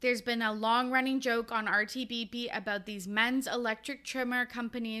There's been a long-running joke on RTBP about these men's electric trimmer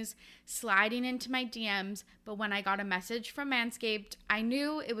companies sliding into my DMs, but when I got a message from Manscaped, I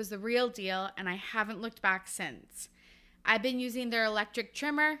knew it was the real deal, and I haven't looked back since. I've been using their electric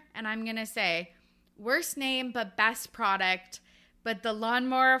trimmer, and I'm going to say, worst name but best product, but the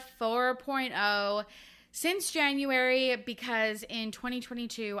Lawnmower 4.0 since January, because in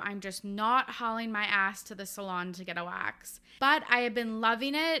 2022, I'm just not hauling my ass to the salon to get a wax. But I have been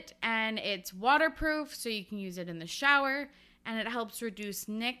loving it, and it's waterproof, so you can use it in the shower, and it helps reduce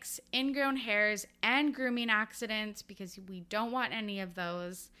nicks, ingrown hairs, and grooming accidents, because we don't want any of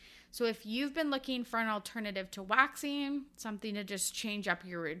those. So if you've been looking for an alternative to waxing, something to just change up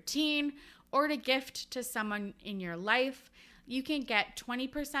your routine, or to gift to someone in your life, you can get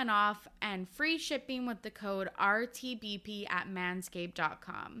 20% off and free shipping with the code RTBP at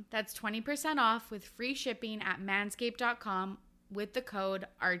manscaped.com. That's 20% off with free shipping at manscaped.com with the code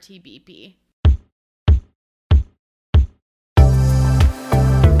RTBP.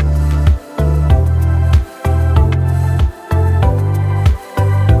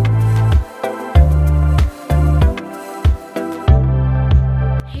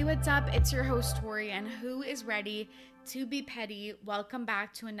 What's up? It's your host, Tori, and who is ready to be petty? Welcome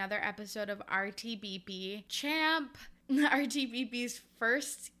back to another episode of RTBP. Champ, RTBP's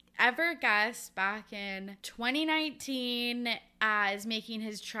first ever guest back in 2019, is making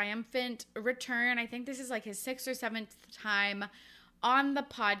his triumphant return. I think this is like his 6th or 7th time on the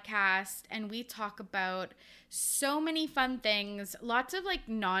podcast, and we talk about so many fun things, lots of like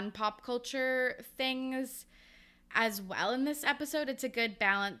non-pop culture things as well in this episode. It's a good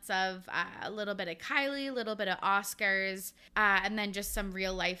balance of a little bit of Kylie, a little bit of Oscars, and then just some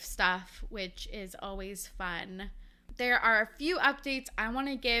real life stuff, which is always fun. There are a few updates I want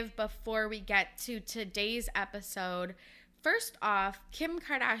to give before we get to today's episode. First off, Kim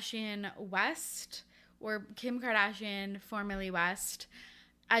Kardashian West, or Kim Kardashian formerly West,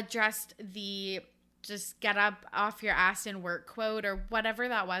 addressed the just get up off your ass and work quote, or whatever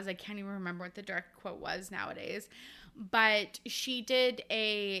that was. I can't even remember what the direct quote was nowadays. But she did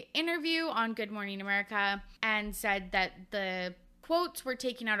a interview on Good Morning America and said that the quotes were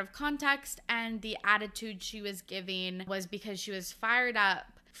taken out of context, and the attitude she was giving was because she was fired up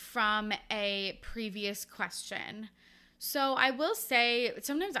from a previous question. So I will say,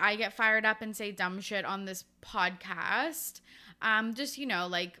 sometimes I get fired up and say dumb shit on this podcast. Just, you know,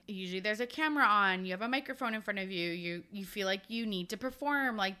 like usually there's a camera on, you have a microphone in front of you, you feel like you need to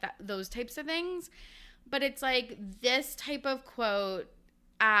perform, like that, those types of things. But it's like this type of quote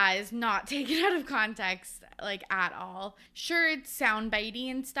is not taken out of context, like at all. Sure, it's soundbitey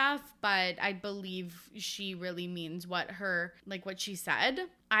and stuff, but I believe she really means what she said.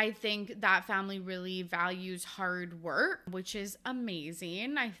 I think that family really values hard work, which is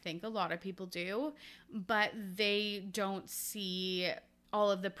amazing. I think a lot of people do, but they don't see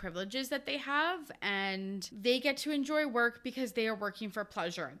all of the privileges that they have, and they get to enjoy work because they are working for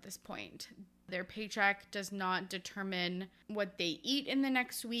pleasure at this point. Their paycheck does not determine what they eat in the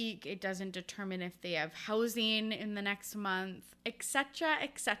next week. It doesn't determine if they have housing in the next month, etc.,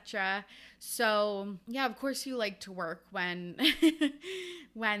 etc. So, yeah, of course you like to work when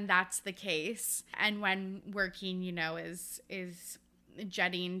when that's the case, and when working, you know, is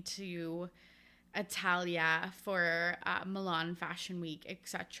jetting to Italia for Milan Fashion Week,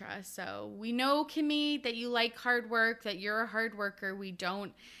 etc. So we know, Kimmy, that you like hard work, that you're a hard worker. We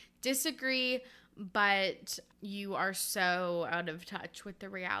don't disagree, but you are so out of touch with the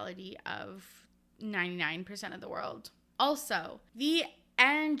reality of 99% of the world. Also,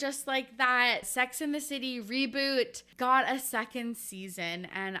 and just like that, Sex and the City reboot got a 2nd season,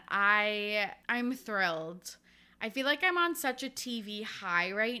 and I'm thrilled. I feel like I'm on such a TV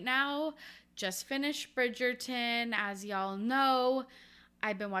high right now. Just finished Bridgerton, as y'all know.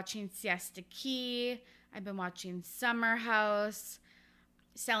 I've been watching Siesta Key. I've been watching Summer House.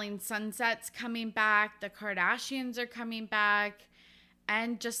 Selling Sunset's coming back. The Kardashians are coming back.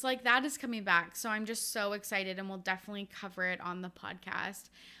 And Just Like That is coming back. So I'm just so excited, and we'll definitely cover it on the podcast.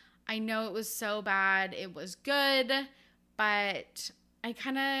 I know it was so bad. It was good, but I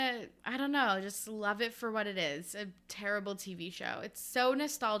don't know, just love it for what it is. A terrible TV show. It's so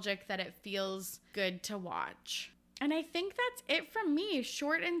nostalgic that it feels good to watch. And I think that's it from me.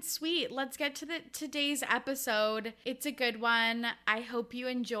 Short and sweet. Let's get to today's episode. It's a good one. I hope you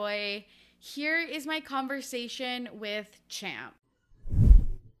enjoy. Here is my conversation with Champ.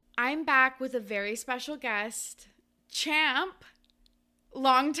 I'm back with a very special guest, Champ.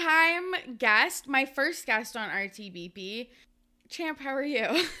 Longtime guest, my first guest on RTBP. Champ, how are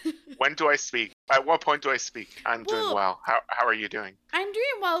you? When do I speak? At what point do I speak? I'm doing Well, well. How are you doing? I'm doing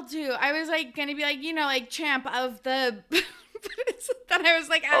well too. I was like gonna be like, like champ of the. Then I was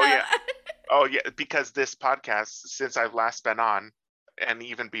like, Oh yeah. Oh yeah, because this podcast, since I've last been on, and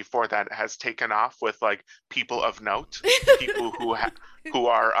even before that, has taken off with like people of note, people who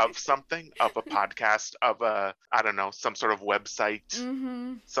are of something, of a podcast, of a, I don't know, some sort of website,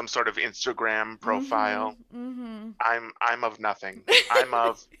 mm-hmm. some sort of Instagram Mm-hmm. profile. Mm-hmm. I'm of nothing. I'm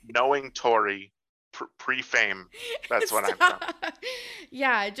of knowing Tori pre-fame. That's what I'm from. Stop.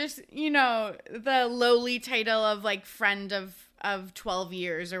 Yeah, just the lowly title of like friend of 12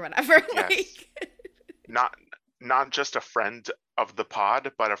 years or whatever. Yes. Not not just a friend of the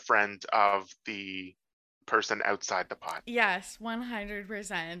pod, but a friend of the person outside the pod. Yes,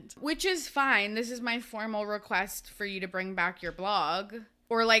 100%. Which is fine. This is my formal request for you to bring back your blog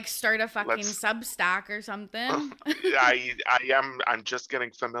or like start a fucking Let's Substack or something. I'm just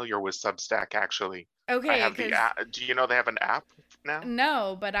getting familiar with Substack actually. I Okay, have the cuz app. Do you know they have an app now?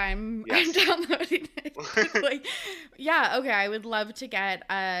 no, but I'm Yes. downloading it. Like, yeah, okay, I would love to get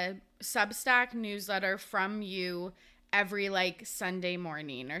a Substack newsletter from you every like Sunday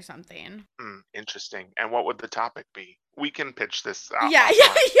morning or something. Interesting. And what would the topic be? We can pitch this Yeah, yeah,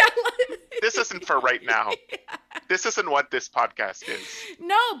 offline. yeah. This isn't for right now. This isn't what this podcast is.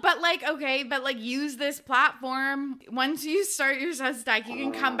 No, but like, okay, but like use this platform. Once you start your Substack, you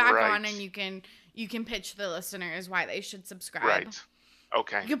can come back on and Right. you can pitch the listeners why they should subscribe. Right.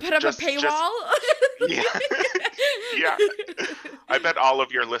 Okay. You can put up a paywall. Yeah. Yeah. I bet all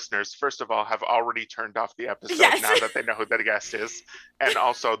of your listeners, first of all, have already turned off the episode Yes. now that they know who the guest is. And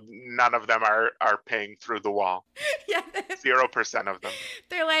also none of them are paying through the wall. Yeah. 0% of them.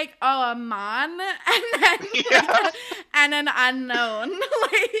 They're like, oh, a man and then Yeah. and an unknown.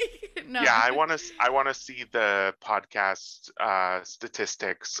 Like, no. Yeah, I want to see the podcast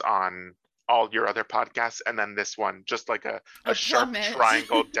statistics on all your other podcasts and then this one, just like a sharp plummet.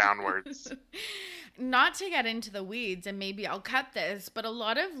 triangle downwards. Not to get into the weeds, and maybe I'll cut this, but a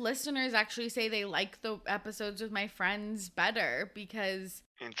lot of listeners actually say they like the episodes with my friends better because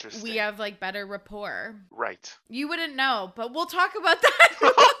Interesting. we have like better rapport. Right. You wouldn't know, but we'll talk about that.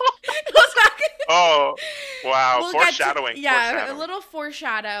 We'll talk. Oh, wow. We'll get to- Foreshadowing. a little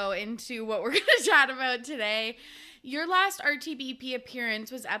foreshadow into what we're going to chat about today. Your last RTBP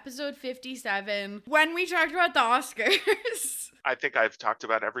appearance was episode 57 when we talked about the Oscars. I think I've talked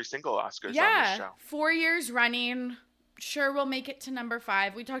about every single Oscars on this show. 4 years running. Sure, we'll make it to number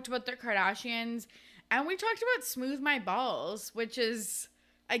 5. We talked about the Kardashians, and we talked about Smooth My Balls, which is,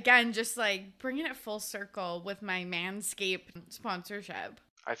 again, just like bringing it full circle with my Manscaped sponsorship.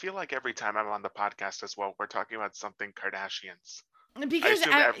 I feel like every time I'm on the podcast as well, we're talking about something Kardashians. Because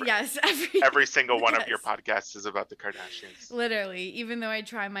every single one yes. of your podcasts is about the Kardashians. Literally, even though I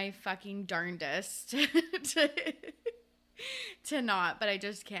try my fucking darndest to not, but I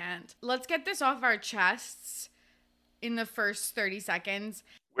just can't. Let's get this off our chests in the first 30 seconds.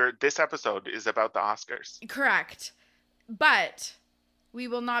 This episode is about the Oscars. Correct. But we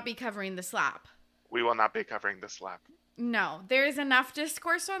will not be covering the slap. We will not be covering the slap. No, there is enough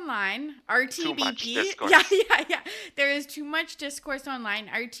discourse online. RTBP. Too much discourse. Yeah. There is too much discourse online.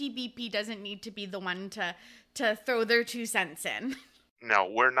 RTBP doesn't need to be the one to throw their 2 cents in.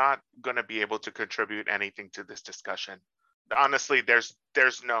 No, we're not going to be able to contribute anything to this discussion. Honestly, there's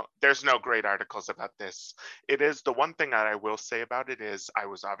no great articles about this. It is the one thing that I will say about it is I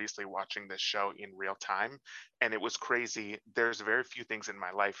was obviously watching this show in real time, and it was crazy. There's very few things in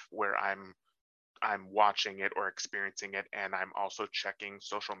my life where I'm watching it or experiencing it, and I'm also checking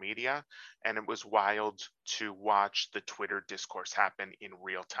social media, and it was wild to watch the Twitter discourse happen in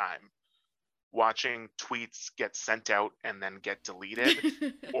real time. Watching tweets get sent out and then get deleted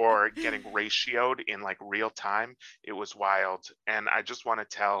or getting ratioed in like real time, it was wild. And I just want to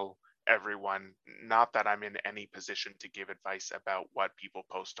tell everyone, not that I'm in any position to give advice about what people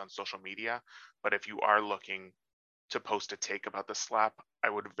post on social media, but if you are looking to post a take about the slap, I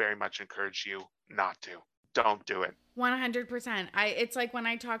would very much encourage you not to. Don't do it. 100%. It's like when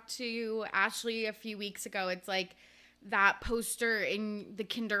I talked to Ashley a few weeks ago, it's like that poster in the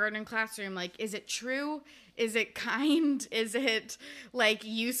kindergarten classroom, like, is it true? Is it kind? Is it like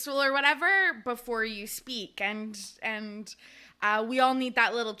useful or whatever before you speak? And we all need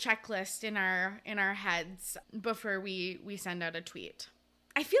that little checklist in our heads before we send out a tweet.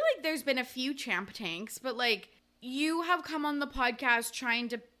 I feel like there's been a few champ tanks, but like you have come on the podcast trying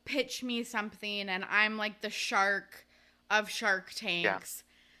to pitch me something and I'm like the shark of Shark Tanks.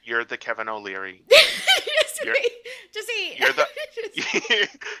 Yeah. You're the Kevin O'Leary.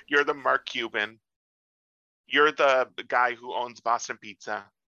 You're the Mark Cuban. You're the guy who owns Boston Pizza.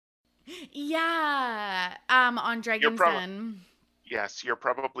 Yeah. On You're Dragon's probably Den. Yes, you're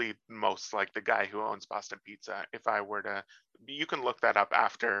probably most like the guy who owns Boston Pizza. If I were to, you can look that up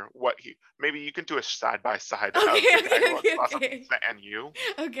after what he, maybe you can do a side by side of Okay, the guy okay, who owns okay, Boston okay. Pizza and you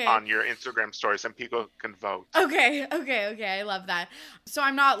Okay. on your Instagram stories and people can vote. Okay, okay, okay. I love that. So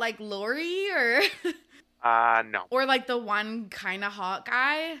I'm not like Lori or No, or like the one kind of hot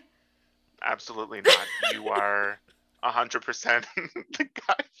guy. absolutely not. You are 100% the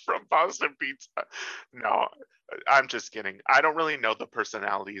guy from Boston Pizza. No, I'm just kidding. I don't really know the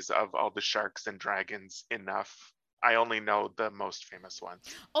personalities of all the sharks and dragons enough. I only know the most famous ones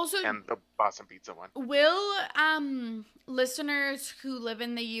Also, and the Boston Pizza one. will listeners who live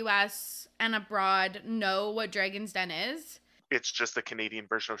in the US and abroad know what Dragon's Den is? It's just the Canadian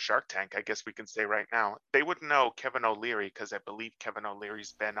version of Shark Tank, I guess we can say right now. They would know Kevin O'Leary because I believe Kevin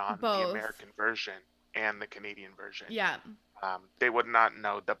O'Leary's been on the Both. American version and the Canadian version. Yeah. They would not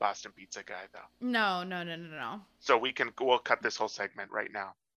know the Boston Pizza guy though. No, no, no, no, no. So we'll cut this whole segment right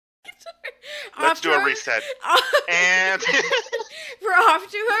now. Let's After, do a reset. And we're off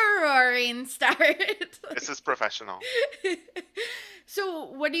to a roaring start. this is professional. So,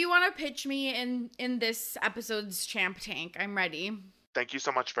 what do you want to pitch me in this episode's Champ Tank? I'm ready. Thank you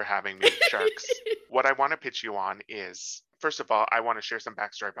so much for having me, Sharks. What I want to pitch you on is, first of all, I want to share some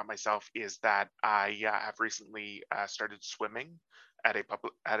backstory about myself. Is that I have recently started swimming at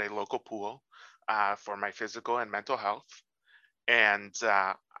a local pool for my physical and mental health, and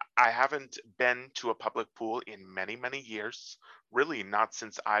I haven't been to a public pool in many, many years. Really, not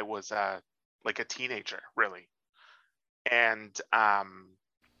since I was like a teenager, really. And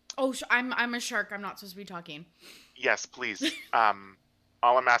Oh, I'm a shark. I'm not supposed to be talking. yes, please.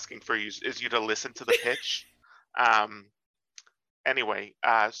 All I'm asking for you is you to listen to the pitch. Um, anyway,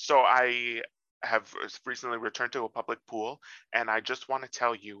 so I have recently returned to a public pool, and I just want to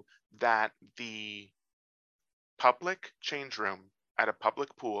tell you that the public change room at a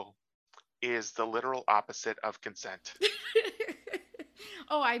public pool is the literal opposite of consent.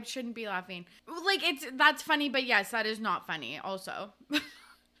 Oh, I shouldn't be laughing. Like that's funny, but yes, that is not funny also.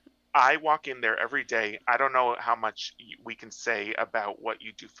 I walk in there every day. I don't know how much we can say about what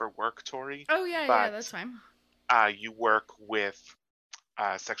you do for work, Tori, Oh yeah, yeah, but that's fine. you work with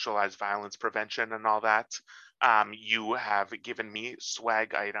sexualized violence prevention and all that. You have given me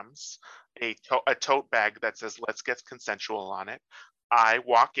swag items, a tote bag that says "Let's get consensual" on it. I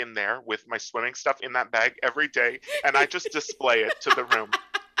walk in there with my swimming stuff in that bag every day, and I just display it to the room.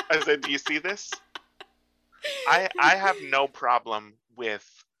 I said, "Do you see this?" I have no problem with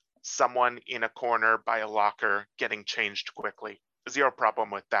someone in a corner by a locker getting changed quickly. Zero problem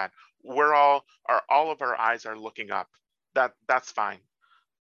with that. All of our eyes are looking up. That's fine.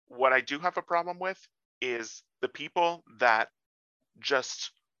 What I do have a problem with is the people that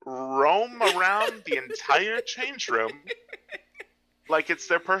just roam around the entire change room like it's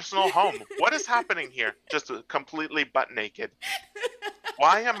their personal home. What is happening here? Just completely butt naked.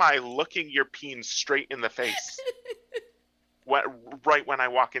 Why am I looking your peen straight in the face right when I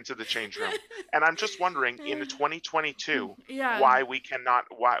walk into the change room? And I'm just wondering, in 2022, Yeah.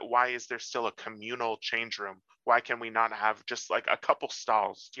 why is there still a communal change room? Why can we not have just like a couple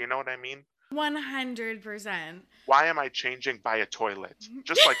stalls? Do you know what I mean? 100%. Why am I changing by a toilet?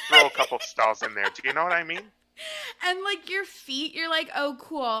 Just like throw a couple stalls in there. Do you know what I mean? And like your feet, you're like, oh,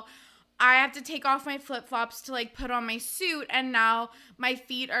 cool. I have to take off my flip flops to like put on my suit, and now my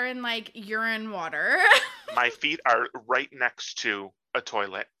feet are in like urine water. My feet are right next to a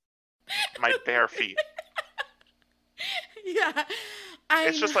toilet. My bare feet. Yeah.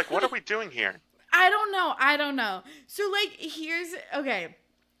 It's just like, what are we doing here? I don't know. So like here's what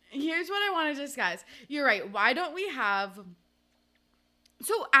I want to discuss. You're right. Why don't we have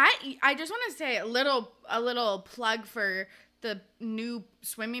So I just want to say a little plug for the new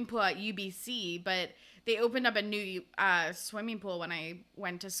swimming pool at UBC, but they opened up a new swimming pool when I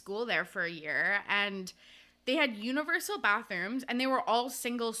went to school there for a year, and they had universal bathrooms, and they were all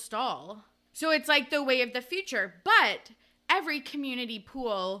single stall. So it's like the way of the future. But every community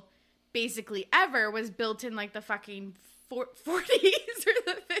pool basically ever was built in like the fucking 40s or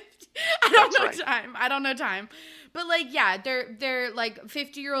the 50s. I don't know time. But like, yeah, they're like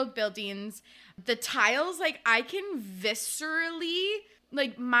 50-year-old buildings. The tiles, like I can viscerally,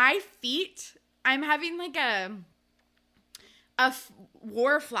 like my feet, I'm having like a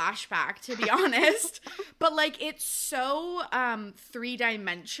war flashback, to be honest. But like it's so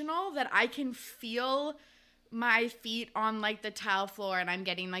 3-dimensional that I can feel my feet on like the tile floor, and I'm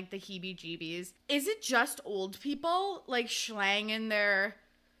getting like the heebie-jeebies. Is it just old people like schlanging their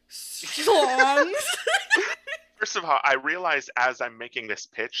songs? First of all, I realize as I'm making this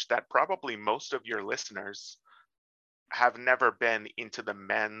pitch that probably most of your listeners have never been into the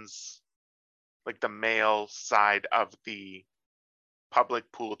men's, like the male side of the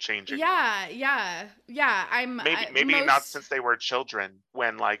public pool changing room. Yeah, yeah, yeah. Maybe not Most since they were children,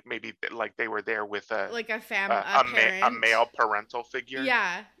 when like maybe like they were there with like a a parent. male parental figure.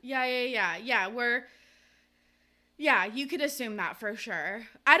 Yeah, yeah, yeah, yeah, yeah. Yeah, you could assume that for sure.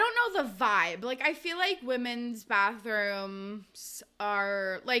 I don't know the vibe. Like, I feel like women's bathrooms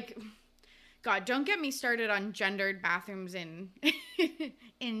are like, God, don't get me started on gendered bathrooms in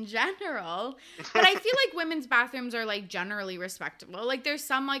in general. But I feel like women's bathrooms are like generally respectable. Like, there's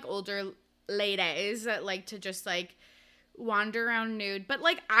some like older ladies that like to just like wander around nude. But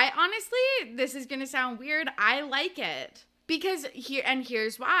like, I honestly, this is gonna sound weird. I like it because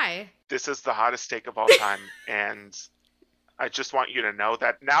here's why. This is the hottest take of all time, and I just want you to know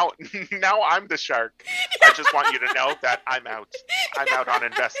that now. Now I'm the shark. I just want you to know that I'm out. I'm out on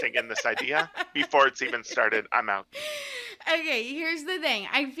investing in this idea before it's even started. I'm out. Okay, here's the thing.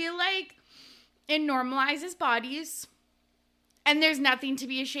 I feel like it normalizes bodies, and there's nothing to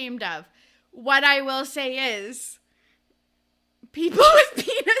be ashamed of. What I will say is, people with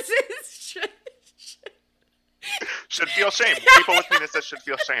penises Should feel shame. People with penises should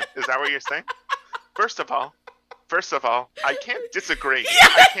feel shame. Is that what you're saying? First of all, I can't disagree.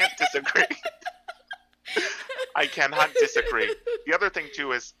 I can't disagree. I cannot disagree. The other thing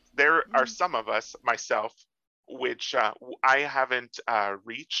too is there are some of us, myself, which I haven't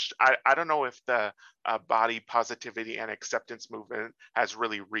reached. I don't know if the body positivity and acceptance movement has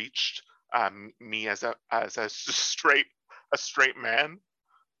really reached me as a straight man.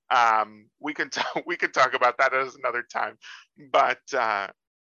 We can talk about that as another time, but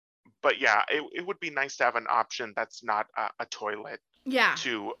yeah, it would be nice to have an option that's not a toilet Yeah.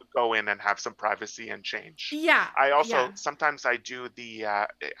 to go in and have some privacy and change. Yeah. I also Yeah. sometimes I do the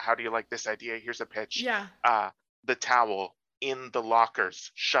how do you like this idea? Here's a pitch. Yeah. The towel in the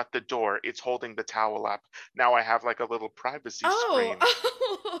lockers. Shut the door. It's holding the towel up. Now I have like a little privacy screen.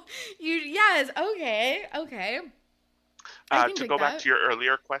 Oh, yes. Okay. Okay. I can To dig go back that. to your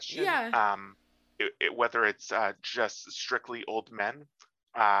earlier question, Yeah. whether it's just strictly old men,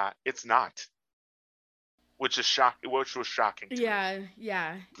 it's not, which was shocking to me. Yeah.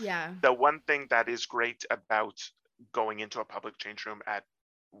 Yeah. Yeah. The one thing that is great about going into a public change room at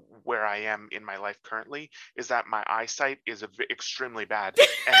where I am in my life currently is that my eyesight is extremely bad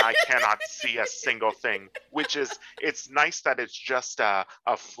and I cannot see a single thing. Which is, it's nice that it's just a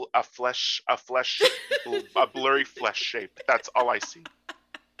blurry flesh shape. That's all I see.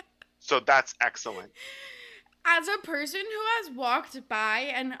 So that's excellent. As a person who has walked by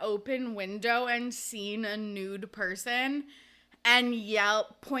an open window and seen a nude person and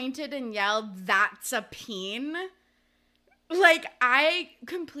pointed and yelled, "That's a peen." Like, I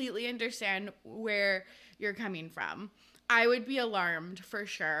completely understand where you're coming from. I would be alarmed for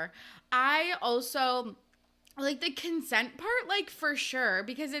sure. I also like the consent part, like, for sure,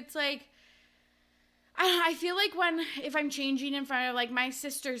 because it's like, I feel like if I'm changing in front of like my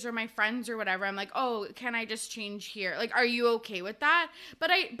sisters or my friends or whatever, I'm like, oh, can I just change here? Like, are you okay with that?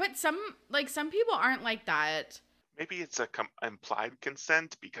 But some people aren't like that. Maybe it's a implied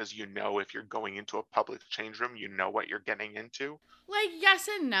consent because you know if you're going into a public change room, you know what you're getting into. Like, yes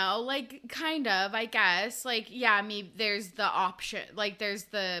and no, like, kind of, I guess. Like, yeah, maybe there's the option, like, there's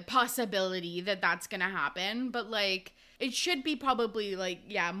the possibility that that's gonna happen, but like, it should be probably like,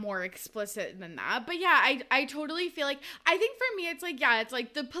 yeah, more explicit than that. But yeah, I totally feel like, I think for me it's like, yeah, it's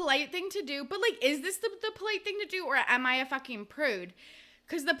like the polite thing to do, but like, is this the polite thing to do, or am I a fucking prude?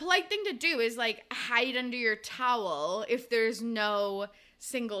 Because the polite thing to do is like hide under your towel if there's no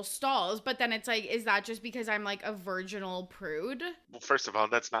single stalls. But then it's like, is that just because I'm like a virginal prude? Well, first of all,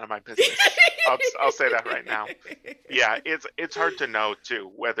 that's none of my business. I'll say that right now. Yeah, it's hard to know too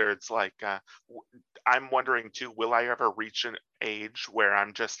whether it's like I'm wondering too, will I ever reach an age where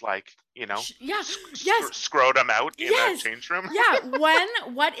I'm just like, Yeah. Yes. scrotum out in Yes. a change room? Yeah.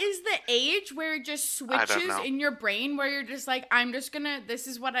 What is the age where it just I don't switches know. in your brain where you're just like, this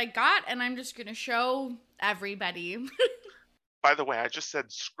is what I got and I'm just gonna show everybody. By the way, I just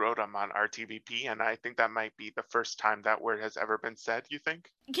said scrotum on RTVP, and I think that might be the first time that word has ever been said, you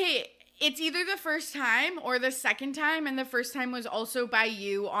think? Okay, it's either the first time or the second time, and the first time was also by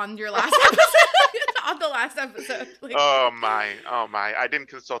you on your last episode. On the last episode. Like, Oh my. I didn't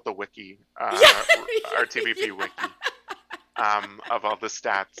consult the wiki, Yeah. RTVP wiki, of all the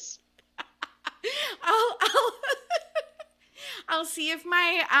stats. I'll I'll see if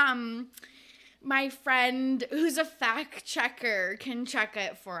my my friend who's a fact checker can check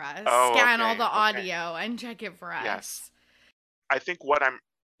it for us. Oh, Scan all okay, the okay. audio and check it for Yes. us. I think what I'm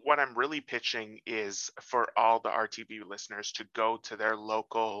really pitching is for all the RTB listeners to go to their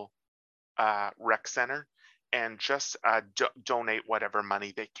local rec center and just donate whatever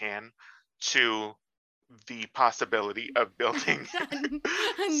money they can to the possibility of building A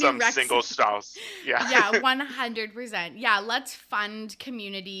new some rec single center. stalls. Yeah. Yeah, 100%. Yeah, let's fund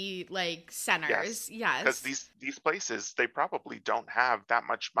community like Yes. centers. Because Yes. these places, they probably don't have that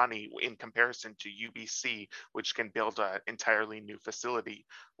much money in comparison to UBC, which can build an entirely new facility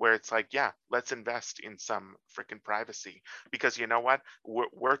where it's like, yeah, let's invest in some freaking privacy. Because you know what?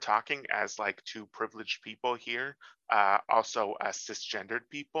 We're talking as like two privileged people here, also cisgendered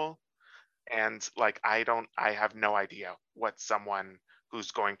people. And like, I have no idea what someone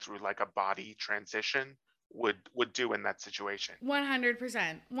who's going through like a body transition would do in that situation.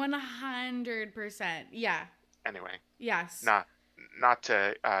 100%. 100%. Yeah. Anyway, Yes. not not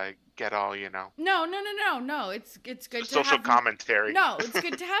to get all No, no, no, no, no. It's good to social have commentary. no, it's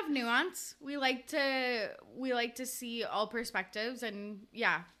good to have nuance. We like to see all perspectives and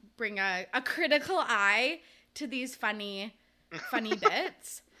yeah, bring a critical eye to these funny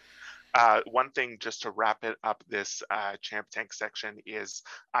bits. One thing just to wrap it up, this champ tank section, is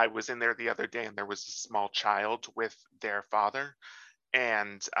I was in there the other day and there was a small child with their father,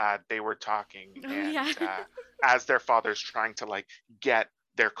 and they were talking, Oh and yeah. as their father's trying to like get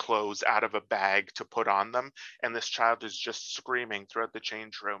their clothes out of a bag to put on them, and this child is just screaming throughout the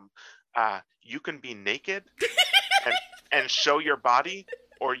change room, you can be naked and show your body,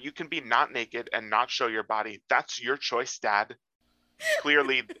 or you can be not naked and not show your body. That's your choice, dad.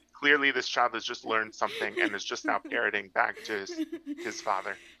 Clearly this child has just learned something and is just now parroting back to his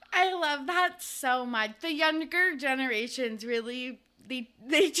father. I love that so much. The younger generations really they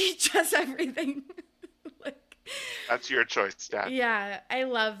teach us everything. Like, That's your choice, dad. yeah, I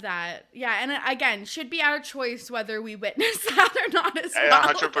love that. Yeah, and again, should be our choice whether we witness that or not as well.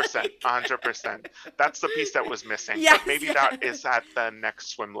 100%, Like, 100%. That's the piece that was missing. yes, But maybe yes. that is at the next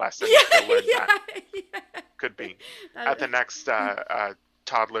swim lesson. Yeah, They'll learn yeah, that. yeah. Could be That- at the next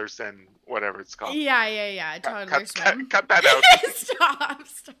toddlers and whatever it's called. yeah. Toddler swim. Cut that out.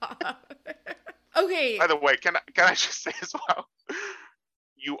 Stop. Okay. By the way, can I just say as well?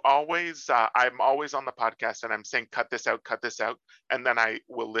 You always, I'm always on the podcast and I'm saying cut this out, and then I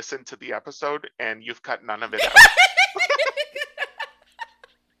will listen to the episode and you've cut none of it out.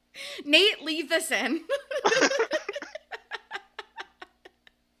 Nate, leave this in.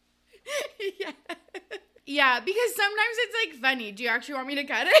 Yeah. Yeah, because sometimes it's like funny. Do you actually want me to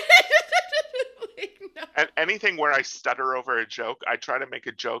cut it? Like, no. And anything where I stutter over a joke, I try to make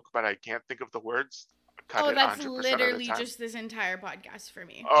a joke, but I can't think of the words. Cut Oh, it that's 100% of the literally time. just this entire podcast for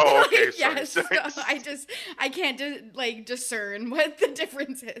me. Oh, okay, Like, sorry, yes, sorry. so I can't discern what the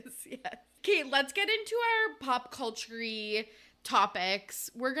difference is. Yes. Okay, let's get into our pop culture topics.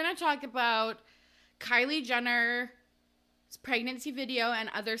 We're gonna talk about Kylie Jenner's pregnancy video and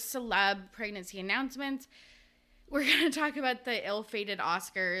other celeb pregnancy announcements. We're gonna talk about the ill-fated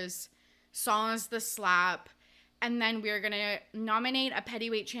Oscars, Songs the Slap, and then we're going to nominate a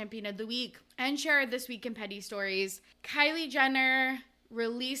Pettyweight Champion of the Week and share This Week in Petty Stories. Kylie Jenner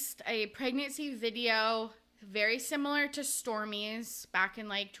released a pregnancy video very similar to Stormi's back in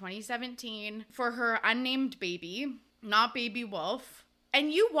like 2017 for her unnamed baby, not Baby Wolf.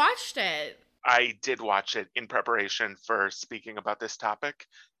 And you watched it. I did watch it in preparation for speaking about this topic,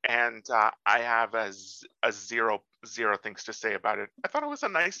 and I have a zero things to say about it. I thought it was a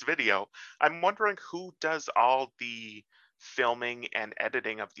nice video. I'm wondering who does all the filming and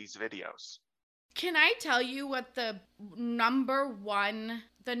editing of these videos. Can I tell you what the number one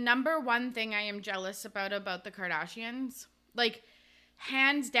thing I am jealous about the Kardashians? Like,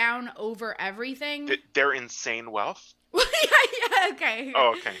 hands down over everything. Their insane wealth. Yeah, okay.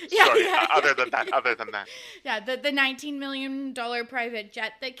 Oh, okay. Yeah, Sorry. yeah, Other yeah. than that. Yeah, the $19 million private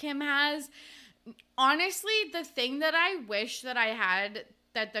jet that Kim has. Honestly, the thing that I wish that I had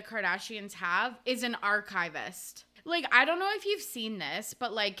that the Kardashians have is an archivist. Like, I don't know if you've seen this,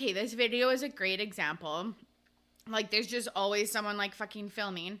 but like, okay, this video is a great example. Like, there's just always someone like fucking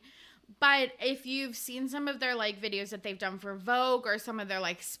filming. But if you've seen some of their like videos that they've done for Vogue or some of their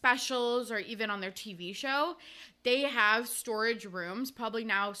like specials or even on their TV show, they have storage rooms, probably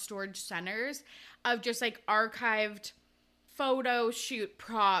now storage centers, of just like archived photo shoot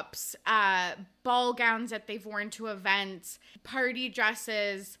props, ball gowns that they've worn to events, party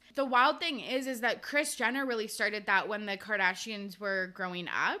dresses. The wild thing is that Kris Jenner really started that when the Kardashians were growing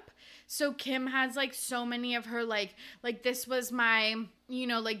up. So Kim has like so many of her like this was my,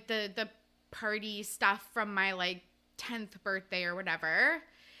 like the party stuff from my like 10th birthday or whatever.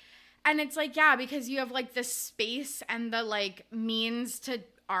 And it's like, yeah, because you have like the space and the like means to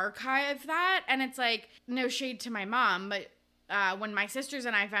archive that. And it's like, no shade to my mom, but when my sisters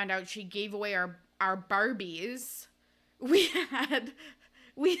and I found out she gave away our Barbies, we had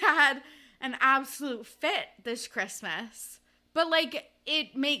an absolute fit this Christmas. But like,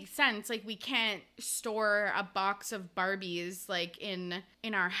 it makes sense. Like, we can't store a box of Barbies like in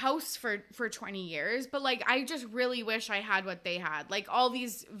our house for 20 years. But like, I just really wish I had what they had. Like all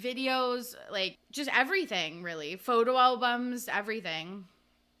these videos, like just everything, really. Photo albums, everything.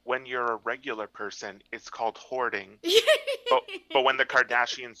 When you're a regular person, it's called hoarding. But when the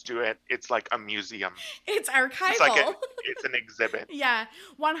Kardashians do it, it's like a museum. It's archival. It's an exhibit. Yeah,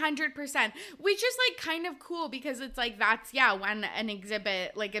 100%. Which is like kind of cool because it's like that's, yeah, when an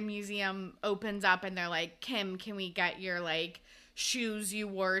exhibit, like a museum opens up and they're like, Kim, can we get your like shoes you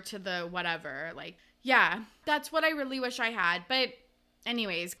wore to the whatever? Like, yeah, that's what I really wish I had. But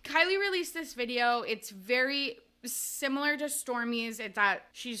anyways, Kylie released this video. It's very similar to Stormi's. It's that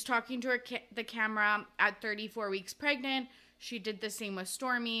she's talking to the camera at 34 weeks pregnant. She did the same with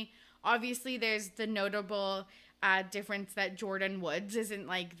Stormi. Obviously, there's the notable difference that Jordyn Woods isn't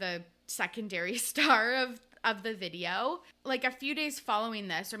like the secondary star of the video. Like a few days following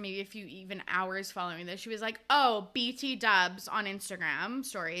this, or maybe a few even hours following this, she was like, oh, BT dubs on Instagram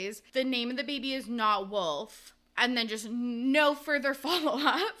stories. The name of the baby is not Wolf. And then just no further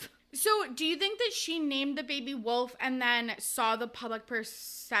follow-up. So do you think that she named the baby Wolf and then saw the public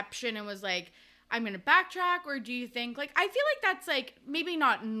perception and was like, I'm going to backtrack? Or do you think, like, I feel like that's, like, maybe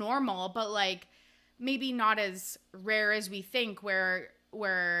not normal, but, like, maybe not as rare as we think where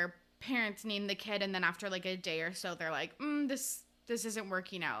parents name the kid and then after, like, a day or so, they're like, this isn't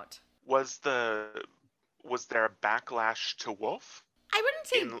working out. Was there a backlash to Wolf? I wouldn't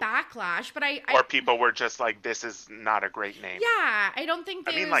say backlash, but or people were just like, this is not a great name. Yeah, I don't think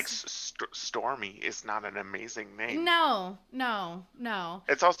there's... I mean, like, Stormi is not an amazing name. No.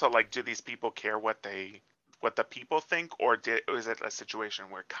 It's also like, do these people care what the people think? Or is it a situation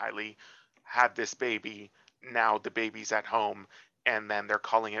where Kylie had this baby, now the baby's at home, and then they're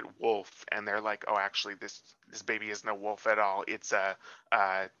calling it Wolf, and they're like, oh, actually, this baby isn't a wolf at all. It's a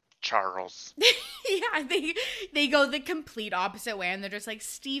Charles. Yeah, they go the complete opposite way, and they're just like,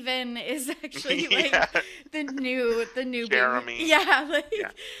 Steven is actually like the new Jeremy. Baby. Yeah, like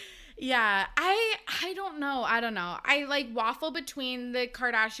yeah. I don't know. I like waffle between the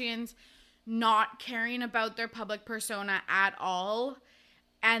Kardashians not caring about their public persona at all,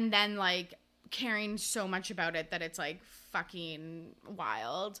 and then like caring so much about it that it's like fucking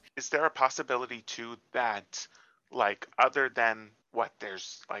wild. Is there a possibility too that, like, other than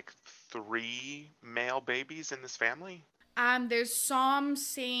there's like 3 male babies in this family? There's Psalm,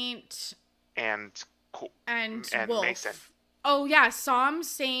 Saint, and Wolf. Mason. Oh yeah, Psalm,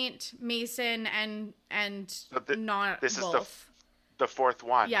 Saint, Mason, and not this Wolf. Is the 4th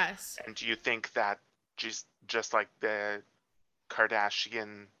one. Yes. And do you think that just like the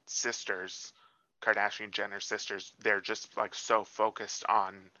Kardashian Jenner sisters, they're just like so focused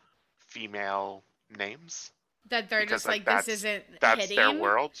on female names that they're because, just like this isn't that's hitting their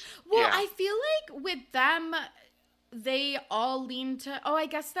world? Well, yeah. I feel like with them, they all lean to, I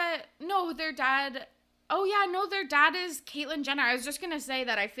guess that, no, their dad, their dad is Caitlyn Jenner. I was just gonna say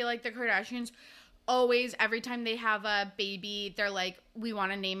that I feel like the Kardashians always, every time they have a baby, they're like, we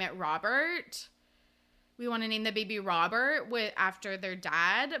want to name it Robert. We want to name the baby Robert after their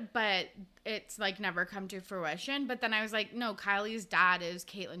dad, but it's like never come to fruition. But then I was like, no, Kylie's dad is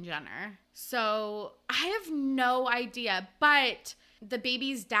Caitlyn Jenner. So I have no idea. But the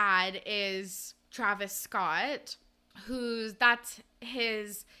baby's dad is Travis Scott, that's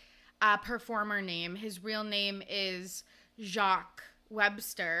his performer name. His real name is Jacques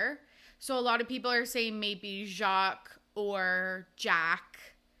Webster. So a lot of people are saying maybe Jacques or Jack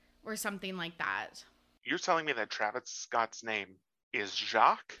or something like that. You're telling me that Travis Scott's name is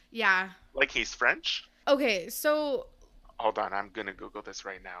Jacques? Yeah. Like he's French? Okay, so... Hold on, I'm going to Google this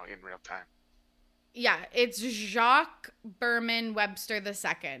right now in real time. Yeah, it's Jacques Berman Webster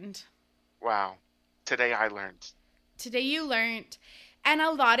II. Wow. Today I learned. Today you learned. And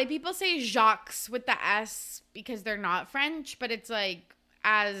a lot of people say Jacques with the S because they're not French, but it's like,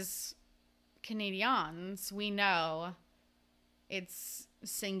 as Canadians, we know it's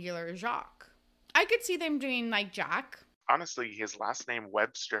singular Jacques. I could see them doing like Jack. Honestly, his last name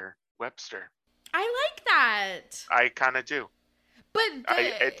Webster. I like that. I kind of do. But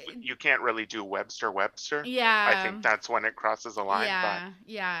you can't really do Webster. Yeah. I think that's when it crosses a line.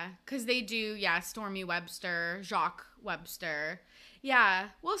 Yeah, because they do, Stormi Webster, Jacques Webster. Yeah,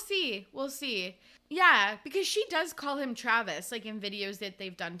 we'll see. We'll see. Yeah, because she does call him Travis, like in videos that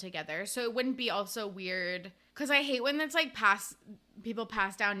they've done together. So it wouldn't be also weird. Because I hate when it's like people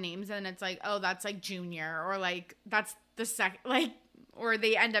pass down names and it's like, oh, that's like Junior, or like that's the like, or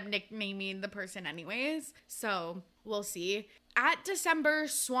they end up nicknaming the person anyways. So we'll see. At December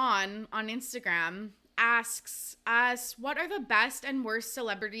Swan on Instagram asks us, what are the best and worst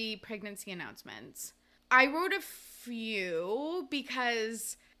celebrity pregnancy announcements? I wrote a few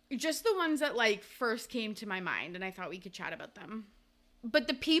because just the ones that like first came to my mind and I thought we could chat about them. But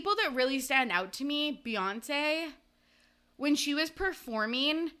the people that really stand out to me, Beyonce, when she was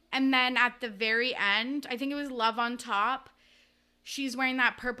performing and then at the very end, I think it was Love on Top, she's wearing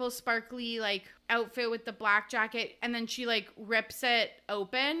that purple sparkly like outfit with the black jacket and then she like rips it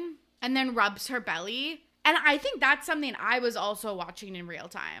open and then rubs her belly. And I think that's something I was also watching in real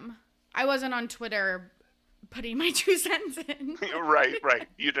time. I wasn't on Twitter putting my 2 cents in. Right.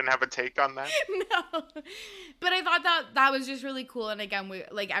 You didn't have a take on that? No. But I thought that was just really cool. And again,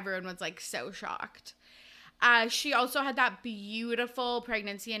 everyone was like so shocked. She also had that beautiful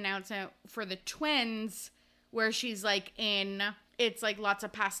pregnancy announcement for the twins where she's like it's like lots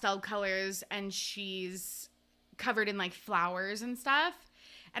of pastel colors and she's covered in like flowers and stuff.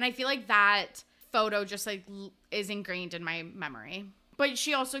 And I feel like that photo just like is ingrained in my memory. But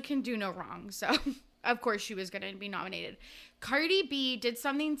she also can do no wrong. So of course she was going to be nominated. Cardi B did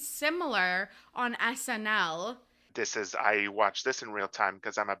something similar on SNL. I watched this in real time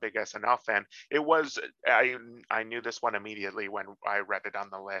because I'm a big SNL fan. I knew this one immediately when I read it on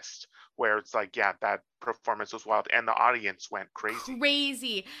the list, where it's like, yeah, that performance was wild and the audience went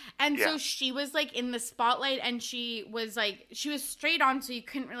crazy. And so she was like in the spotlight and she was straight on, so you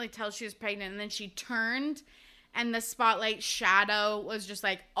couldn't really tell she was pregnant. And then she turned and the spotlight shadow was just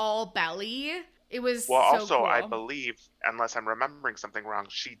like all belly. It was also cool. I believe, unless I'm remembering something wrong,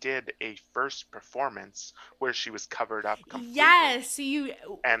 she did a first performance where she was covered up completely. Yes,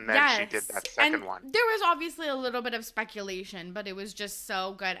 and then she did that second one. There was obviously a little bit of speculation, but it was just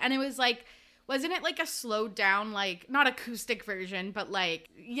so good. And it was like, wasn't it like a slowed down, like not acoustic version, but like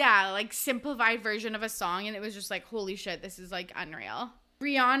simplified version of a song? And it was just like, holy shit, this is like unreal.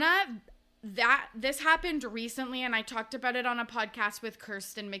 Rihanna, this happened recently, and I talked about it on a podcast with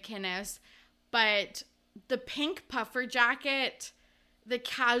Kirsten McInnes. But the pink puffer jacket, the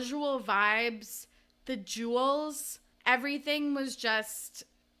casual vibes, the jewels, everything was just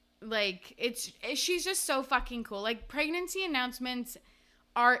like, she's just so fucking cool. Like, pregnancy announcements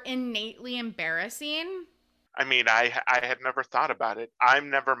are innately embarrassing. I mean, I had never thought about it. I'm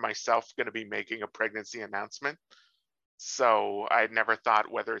never myself going to be making a pregnancy announcement. So I never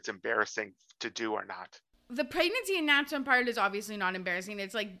thought whether it's embarrassing to do or not. The pregnancy announcement part is obviously not embarrassing.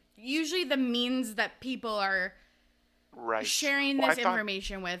 It's like usually the means that people are sharing this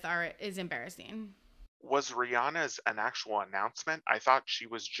information with is embarrassing. Was Rihanna's an actual announcement? I thought she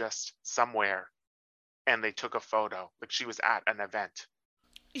was just somewhere and they took a photo. Like she was at an event.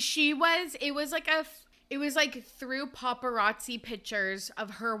 It was like through paparazzi pictures of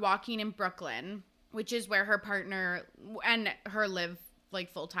her walking in Brooklyn, which is where her partner and her live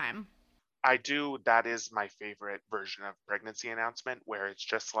like full time. That is my favorite version of pregnancy announcement, where it's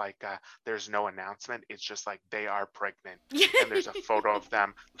just like there's no announcement. It's just like they are pregnant. And there's a photo of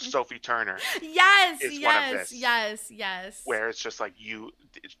them. Sophie Turner. Yes. Where it's just like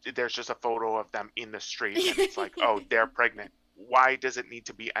there's just a photo of them in the street and it's like, oh, they're pregnant. Why does it need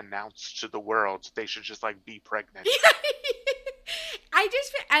to be announced to the world? They should just like be pregnant.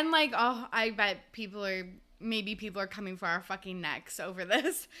 I bet maybe people are coming for our fucking necks over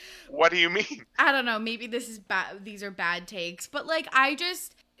this. What do you mean? I don't know. Maybe this is bad. These are bad takes. But like,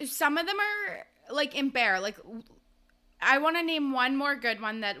 some of them are like like, I want to name one more good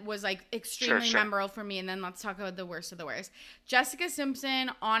one that was like extremely memorable for me. And then let's talk about the worst of the worst. Jessica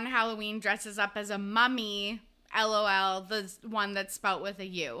Simpson on Halloween dresses up as a mummy. LOL. The one that's spelt with a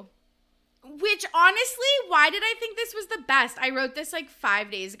U. Which, honestly, why did I think this was the best? I wrote this like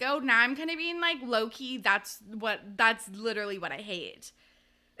 5 days ago. Now I'm kind of being like, low-key, that's literally what I hate.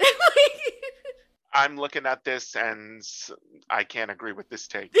 I'm looking at this and I can't agree with this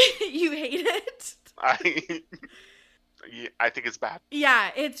take. You hate it? I think it's bad. Yeah,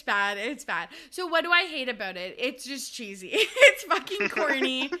 it's bad. It's bad. So what do I hate about it? It's just cheesy. It's fucking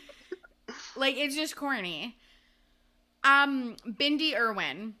corny. Like, it's just corny. Bindi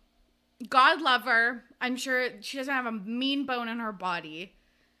Irwin. God love her. I'm sure she doesn't have a mean bone in her body.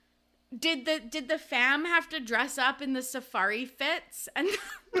 Did the fam have to dress up in the safari fits? And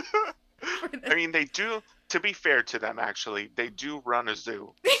I mean, they do. To be fair to them, actually, they do run a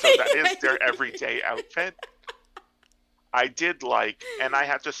zoo, so that is their everyday outfit. I did like, and I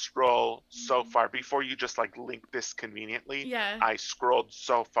had to scroll so far before you just like link this conveniently. Yeah. I scrolled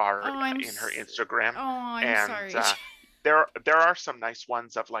so far Oh, in her Instagram, I'm and sorry. there are some nice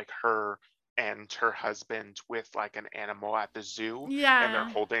ones of like her and her husband with like an animal at the zoo, and they're Yeah.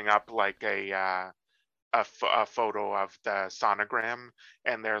 holding up like a photo of the sonogram,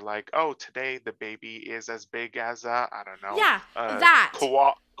 and they're like, "Oh, today the baby is as big as I don't know, Yeah, that.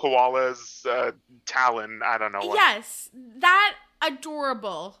 koala's talon. I don't know what." Yes, that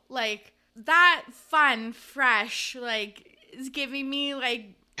adorable. Like that fun, fresh, like is giving me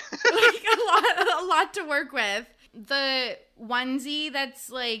like a lot to work with. The onesie that's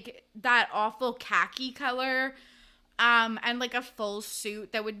like that awful khaki color, and like a full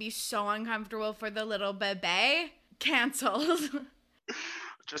suit that would be so uncomfortable for the little bebe, canceled.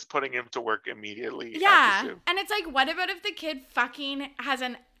 Just putting him to work immediately at the Yeah. zoo. And it's like, what about if the kid fucking has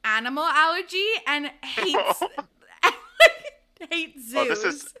an animal allergy and hates hates Oh,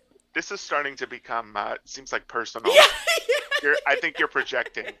 zoos? this is starting to become seems like personal. Yeah. I think you're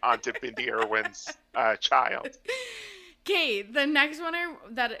projecting onto Bindi Irwin's child. Okay, the next one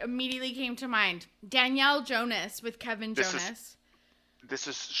that immediately came to mind, Danielle Jonas with Kevin Jonas. This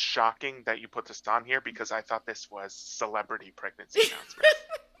is shocking that you put this on here because I thought this was celebrity pregnancy announcement.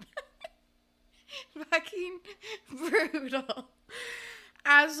 Fucking brutal.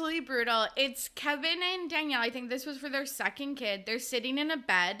 Absolutely brutal. It's Kevin and Danielle. I think this was for their second kid. They're sitting in a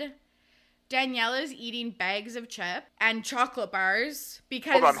bed. Danielle is eating bags of chip and chocolate bars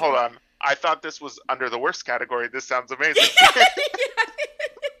because. Hold on. I thought this was under the worst category. This sounds amazing.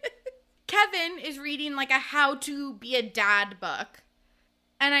 Kevin is reading like a how to be a dad book.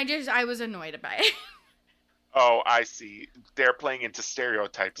 And I was annoyed by it. Oh, I see. They're playing into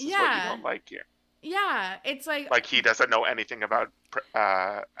stereotypes is what you don't like here. Yeah, it's like he doesn't know anything about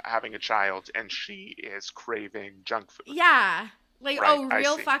having a child, and she is craving junk food. Yeah, like right,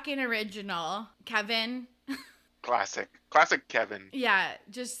 real fucking original, Kevin. Classic Kevin. Yeah,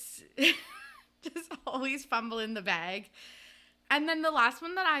 just always fumbling the bag. And then the last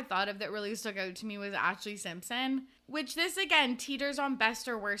one that I thought of that really stuck out to me was Ashley Simpson, which this again teeters on best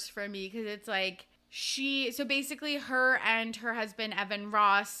or worst for me because it's like so basically her and her husband Evan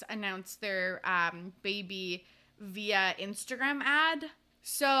Ross announced their baby via Instagram ad.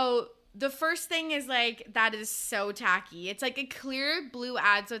 So the first thing is like, that is so tacky. It's like a clear blue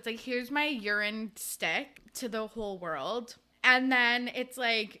ad. So it's like, here's my urine stick to the whole world. And then it's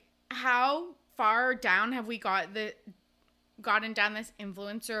like, how far down have we gotten down this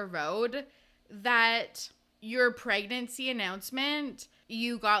influencer road that your pregnancy announcement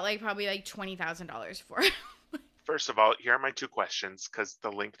you got like probably like $20,000 for? First of all, here are my two questions because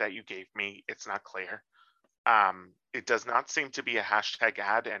the link that you gave me, it's not clear. It does not seem to be a hashtag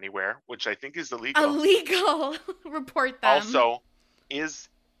ad anywhere, which I think is illegal. Illegal. Report them. Also, is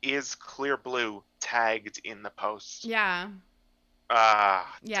Clear Blue tagged in the post? Yeah. Yeah.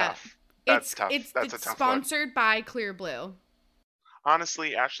 Tough. That's tough. It's a tough sponsored by Clear Blue.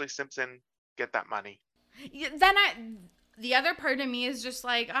 Honestly, Ashley Simpson, get that money. Then the other part of me is just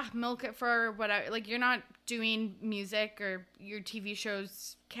like, milk it for whatever. Like, you're not doing music or your TV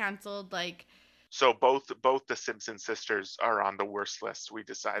show's canceled. Like, so both the Simpson sisters are on the worst list. We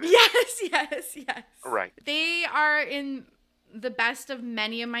decided. Yes. Right. They are in the best of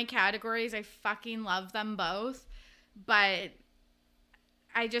many of my categories. I fucking love them both, but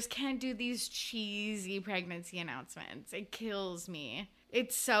I just can't do these cheesy pregnancy announcements. It kills me.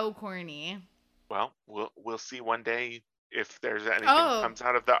 It's so corny. Well, we'll see one day if there's anything that comes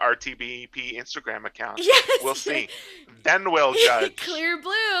out of the RTBP Instagram account. Yes. We'll see. Then we'll judge. Clear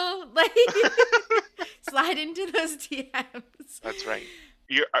Blue. Like, slide into those DMs. That's right.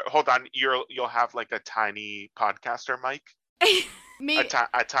 Hold on. You'll have like a tiny podcaster mic.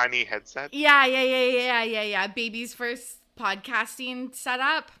 A tiny headset. Yeah. Baby's first podcasting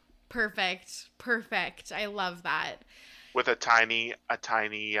setup. Perfect. I love that. With a tiny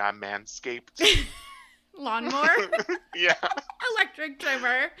Manscaped lawnmower. Yeah. Electric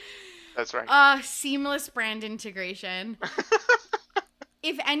trimmer. That's right. Seamless brand integration.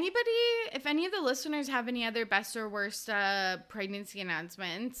 If any of the listeners have any other best or worst pregnancy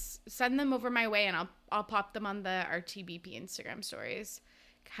announcements, send them over my way and I'll pop them on the RTBP Instagram stories.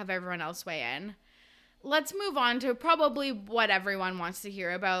 Have everyone else weigh in. Let's move on to probably what everyone wants to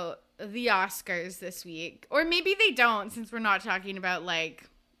hear about the Oscars this week. Or maybe they don't, since we're not talking about like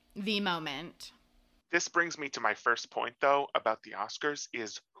the moment. This brings me to my first point though about the Oscars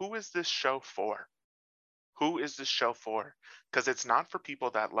is, who is this show for? Who is this show for? Because it's not for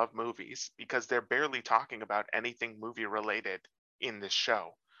people that love movies, because they're barely talking about anything movie related in this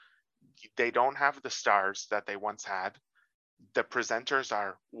show. They don't have the stars that they once had. The presenters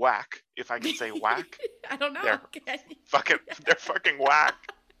are whack, if I can say whack. I don't know. They're Okay. they're fucking whack.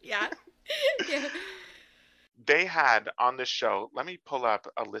 Yeah. Yeah. They had on the show, let me pull up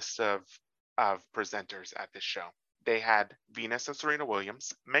a list of presenters at this show. They had Venus and Serena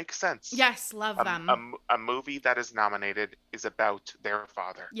Williams. Makes sense. Yes, love them. A movie that is nominated is about their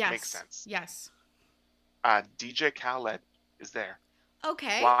father. Yes. Makes sense. Yes. DJ Khaled is there.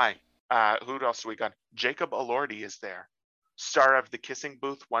 Okay. Why? Who else do we got? Jacob Elordi is there. Star of The Kissing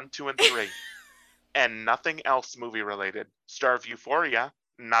Booth 1, 2, and 3. And nothing else movie related. Star of Euphoria,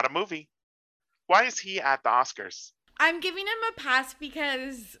 not a movie. Why is he at the Oscars? I'm giving him a pass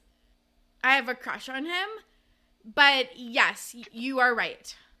because I have a crush on him. But yes, you are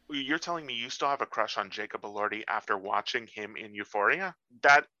right. You're telling me you still have a crush on Jacob Elordi after watching him in Euphoria?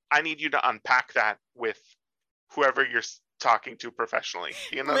 That I need you to unpack that with whoever you're talking to professionally.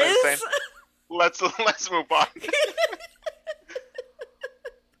 You know Liz? what I'm saying? Let's move on.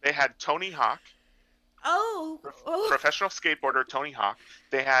 They had Tony Hawk. Oh. Professional skateboarder Tony Hawk.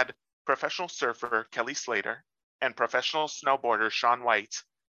 They had professional surfer Kelly Slater and professional snowboarder Shaun White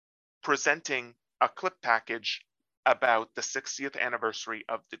presenting a clip package about the 60th anniversary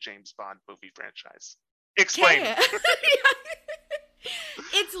of the James Bond movie franchise. Explain.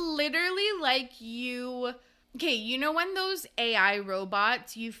 It's literally like okay, you know when those AI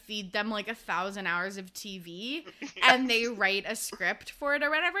robots, you feed them like 1,000 hours of TV Yes. and they write a script for it or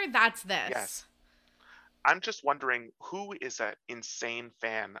whatever? That's this. Yes. I'm just wondering who is an insane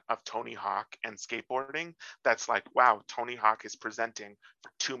fan of Tony Hawk and skateboarding that's like, wow, Tony Hawk is presenting for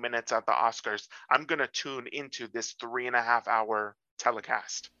 2 minutes at the Oscars. I'm going to tune into this 3.5 hour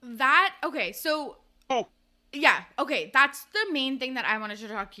telecast. Okay, so. Who? Yeah, okay, that's the main thing that I wanted to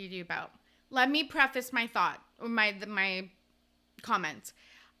talk to you about. Let me preface my thought, or my comments.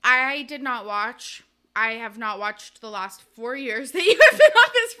 I have not watched the last 4 years that you have been on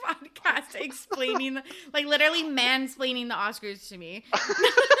this podcast explaining, like literally mansplaining the Oscars to me.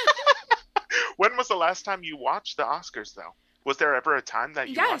 When was the last time you watched the Oscars, though? Was there ever a time that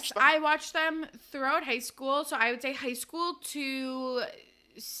you watched them? Yes, I watched them throughout high school. So I would say high school to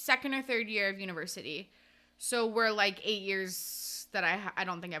second or third year of university. So we're like 8 years that I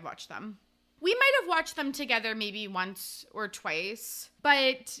don't think I've watched them. We might have watched them together maybe once or twice.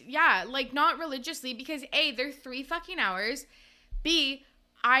 But yeah, like not religiously because A, they're 3 fucking hours. B,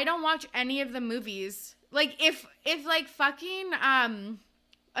 I don't watch any of the movies. Like if like fucking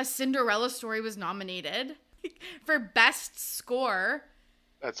A Cinderella Story was nominated for best score.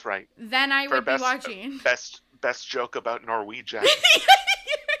 That's right. Then I would be watching. Best joke about Norwegian.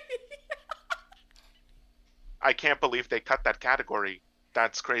 I can't believe they cut that category.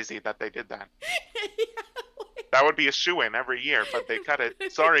 That's crazy that they did that. That would be a shoo-in every year, but they cut it.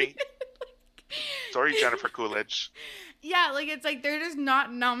 Sorry. Sorry, Jennifer Coolidge. Yeah, like it's like they're just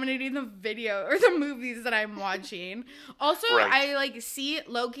not nominating the video or the movies that I'm watching. Also, right. I like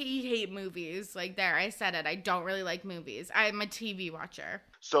low-key hate movies. Like there, I said it. I don't really like movies. I'm a TV watcher.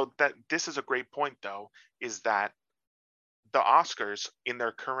 So this is a great point though, is that the Oscars in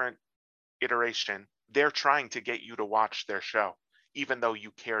their current iteration, they're trying to get you to watch their show, even though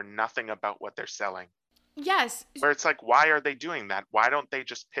you care nothing about what they're selling. Yes. Where it's like, why are they doing that? Why don't they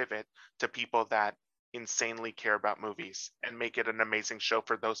just pivot to people that insanely care about movies and make it an amazing show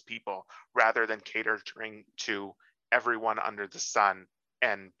for those people rather than catering to everyone under the sun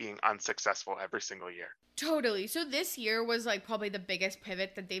and being unsuccessful every single year? Totally. So this year was like probably the biggest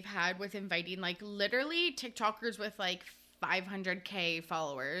pivot that they've had with inviting like literally TikTokers with like 500K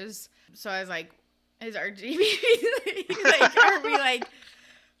followers. So I was like, is RGB like, are we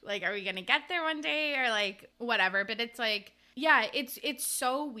like, are we gonna get there one day or like whatever? But it's like, yeah, it's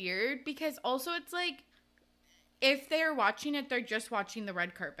so weird because also it's like, if they're watching it, they're just watching the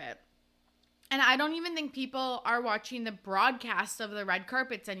red carpet. And I don't even think people are watching the broadcasts of the red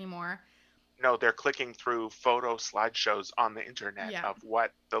carpets anymore. No, they're clicking through photo slideshows on the internet of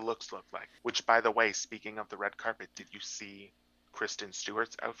what the looks look like. Which, by the way, speaking of the red carpet, did you see Kristen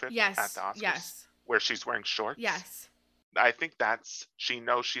Stewart's outfit at the Oscars? Yes. Where she's wearing shorts? Yes. I think she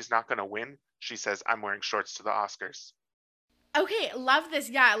knows she's not going to win. She says, I'm wearing shorts to the Oscars. Okay, love this.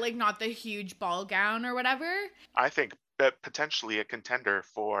 Yeah, like not the huge ball gown or whatever. I think that potentially a contender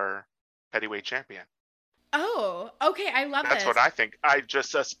for Heavyweight Champion. Oh, okay. I love this. That's what I think. I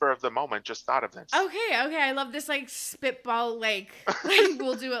just, a spur of the moment, just thought of this. Okay. I love this, like, spitball, like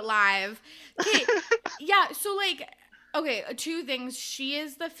we'll do it live. Okay. Yeah, so, like, okay, 2 things. She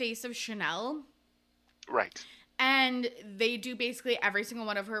is the face of Chanel. Right. And they do basically every single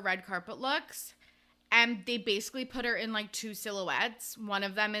one of her red carpet looks. And they basically put her in, like, 2 silhouettes. One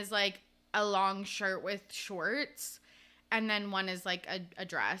of them is, like, a long shirt with shorts. and then one is like a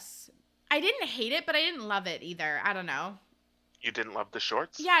dress. I didn't hate it, but I didn't love it either. I don't know. You didn't love the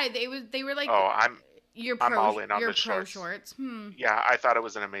shorts? Yeah, they were like Oh, I'm all in on you're the pro shorts. shorts. Yeah, I thought it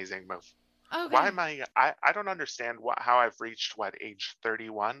was an amazing move. Why Okay. am I don't understand how I've reached age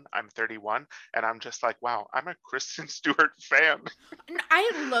 31. I'm 31 and I'm just like, wow, I'm a Kristen Stewart fan.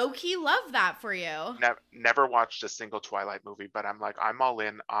 I low key love that for you. Never watched a single Twilight movie, but I'm like, I'm all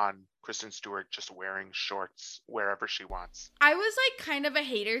in on Kristen Stewart just wearing shorts wherever she wants. I was like kind of a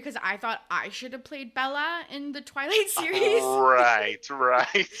hater because I thought I should have played Bella in the Twilight series. Right, right.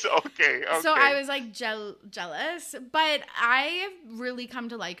 Okay, So okay. I was like jealous, but I really come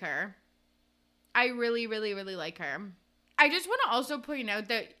to like her. I really, really, really like her. I just want to also point out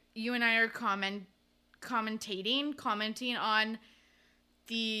that you and I are commenting on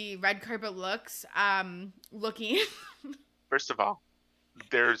the red carpet looks. Looking. First of all,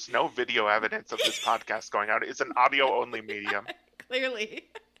 there's no video evidence of this podcast going out. It's an audio only medium. Clearly.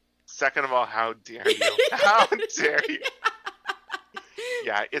 Second of all, how dare you? How dare you?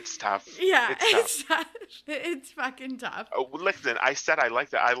 Yeah, it's tough. Yeah, it's tough. It's fucking tough. Oh, listen, I said I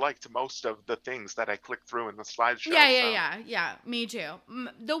liked it. I liked most of the things that I clicked through in the slideshow. Yeah. Me too.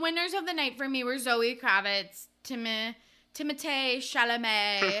 The winners of the night for me were Zoe Kravitz, Timothée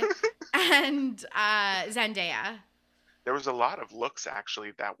Chalamet, and Zendaya. There was a lot of looks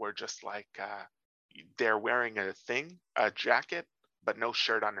actually that were just like they're wearing a jacket, but no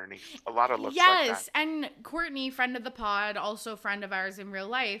shirt underneath. A lot of looks like that. Yes, and Courtney, friend of the pod, also friend of ours in real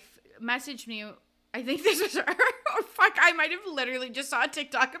life, messaged me. I think this was her. Oh, fuck, I might have literally just saw a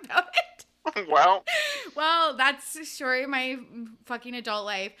TikTok about it. Well, that's the story of my fucking adult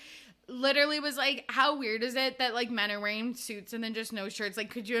life. Literally was like, how weird is it that like men are wearing suits and then just no shirts? Like,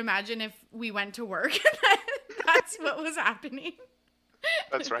 could you imagine if we went to work and that's what was happening?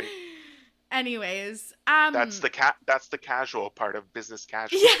 That's right. Anyways, that's the casual part of business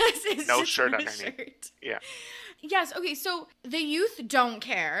casual. Yes, it's no just shirt no underneath. Shirt. Yeah. Yes. Okay. So the youth don't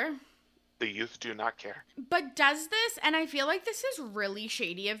care. The youth do not care. But does this? And I feel like this is really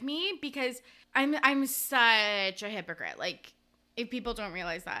shady of me because I'm such a hypocrite. Like, if people don't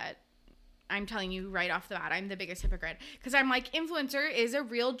realize that, I'm telling you right off the bat, I'm the biggest hypocrite. Because I'm like, influencer is a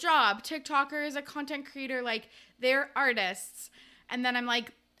real job. TikToker is a content creator. Like, they're artists. And then I'm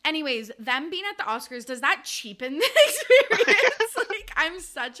like, anyways, them being at the Oscars, does that cheapen the experience? Like, I'm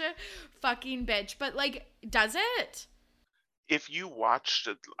such a fucking bitch. But, like, does it? If you watched,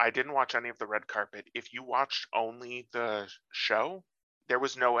 I didn't watch any of the red carpet. If you watched only the show, there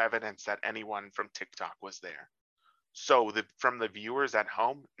was no evidence that anyone from TikTok was there. So from the viewers at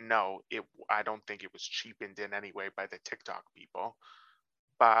home, no, I don't think it was cheapened in any way by the TikTok people.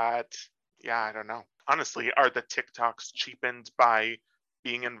 But yeah, I don't know. Honestly, are the TikToks cheapened by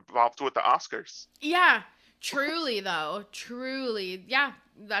being involved with the Oscars? Yeah, truly though. Truly. Yeah,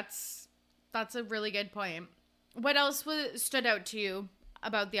 that's a really good point. What else stood out to you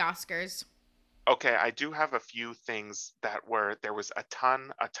about the Oscars? Okay, I do have a few things there was a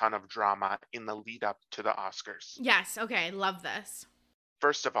ton of drama in the lead up to the Oscars. Yes, okay, love this.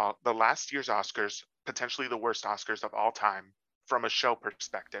 First of all, the last year's Oscars, potentially the worst Oscars of all time from a show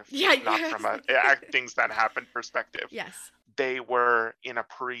perspective, not from a things that happened perspective. Yes. They were in a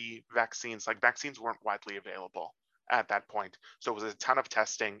pre-vaccines, like vaccines weren't widely available at that point. So it was a ton of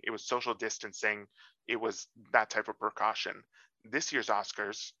testing, it was social distancing, it was that type of precaution. This year's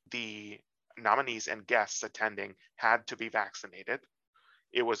Oscars, the nominees and guests attending had to be vaccinated.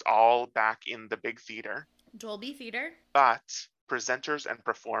 It was all back in the big theater. Dolby Theater. But presenters and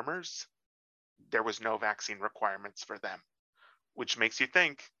performers, there was no vaccine requirements for them, which makes you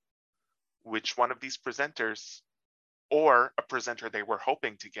think which one of these presenters or a presenter they were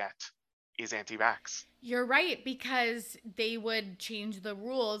hoping to get is anti-vax. You're right, because they would change the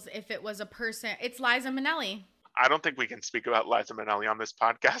rules if it was a person. It's Liza Minnelli. I don't think we can speak about Liza Minnelli on this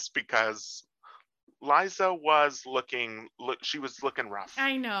podcast because Liza was looking rough.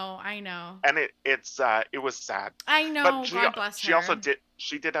 I know. And it was sad. I know, but God bless her. She also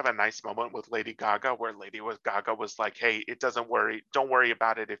did have a nice moment with Lady Gaga where Gaga was like, hey, don't worry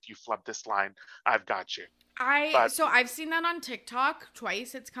about it if you flub this line. I've got you. So I've seen that on TikTok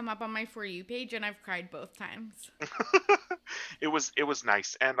twice. It's come up on my For You page and I've cried both times. It was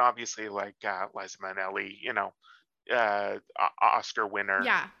nice. And obviously like Liza Minnelli, Oscar winner,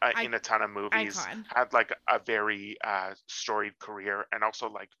 in a ton of movies, icon. had like a very storied career and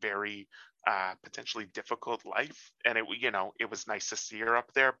also like very potentially difficult life, and it was nice to see her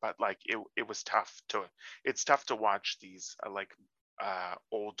up there, but like it's tough to watch these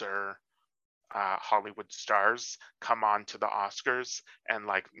older Hollywood stars come on to the Oscars and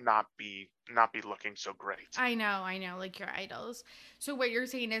like not be looking so great. I know, like your idols. So what you're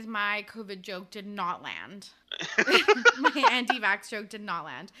saying is my COVID joke did not land. My anti-vax joke did not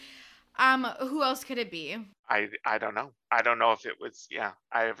land. Who else could it be? I don't know. I don't know if it was, yeah.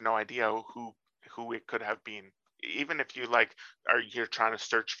 I have no idea who it could have been. Even if you like are you're trying to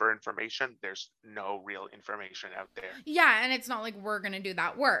search for information, there's no real information out there. Yeah, and it's not like we're gonna do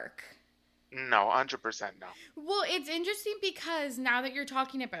that work. No, 100% no. Well, it's interesting because now that you're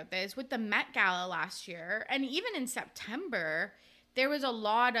talking about this, with the Met Gala last year, and even in September, there was a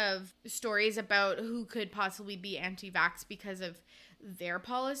lot of stories about who could possibly be anti vax because of their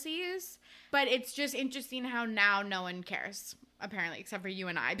policies. But it's just interesting how now no one cares, apparently, except for you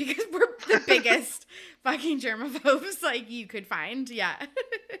and I, because we're the biggest fucking germaphobes like you could find. Yeah.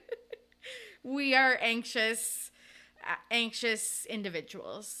 We are anxious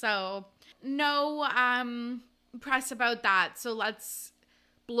individuals. So no press about that. So let's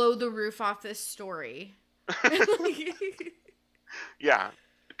blow the roof off this story. Yeah,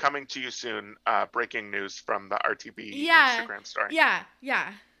 coming to you soon. Breaking news from the RTB Yeah. Instagram story.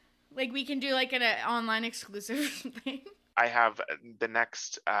 Yeah. Like we can do like an online exclusive or something. I have the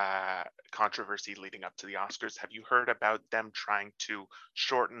next controversy leading up to the Oscars. Have you heard about them trying to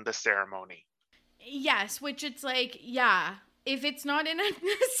shorten the ceremony? Yes, which it's like, yeah, if it's not in a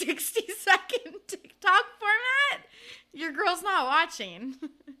 60-second TikTok format, your girl's not watching.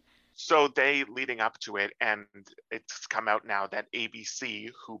 So they leading up to it, and it's come out now that ABC,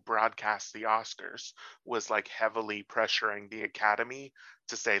 who broadcasts the Oscars, was like heavily pressuring the Academy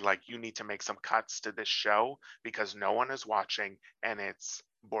to say like you need to make some cuts to this show because no one is watching and it's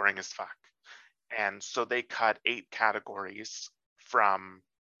boring as fuck. And so they cut 8 categories from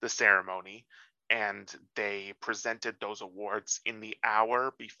the ceremony, and they presented those awards in the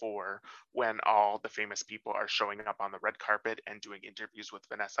hour before, when all the famous people are showing up on the red carpet and doing interviews with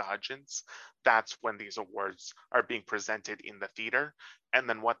Vanessa Hudgens. That's when these awards are being presented in the theater. And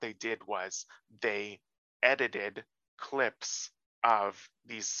then what they did was they edited clips of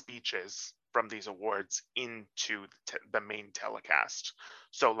these speeches from these awards into the main telecast.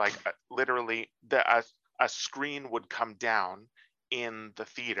 So like literally a screen would come down in the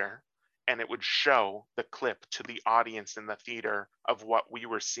theater, and it would show the clip to the audience in the theater of what we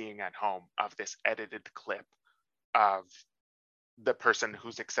were seeing at home, of this edited clip of the person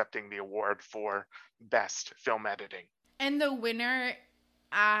who's accepting the award for best film editing. And the winner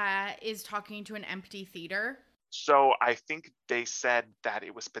is talking to an empty theater. So I think they said that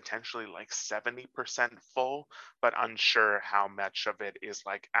it was potentially like 70% full, but unsure how much of it is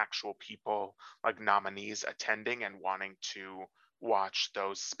like actual people, like nominees attending and wanting to watch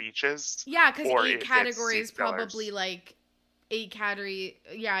those speeches, Yeah, because or eight if it's seat categories fillers. probably like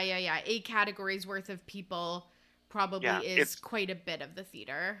yeah. 8 categories worth of people probably Yeah, is quite a bit of the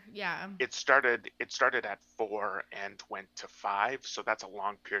theater. Yeah. it started at 4 and went to 5, so that's a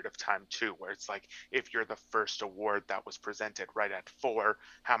long period of time too, where it's like if you're the first award that was presented right at 4,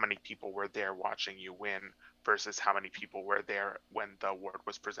 how many people were there watching you win versus how many people were there when the award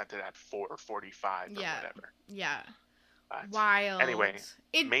was presented at 4:45 or Yeah. whatever. Yeah. But Wild. anyway,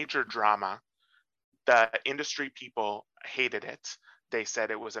 It major drama. The industry people hated it. They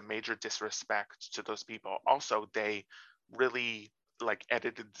said it was a major disrespect to those people. Also, they really like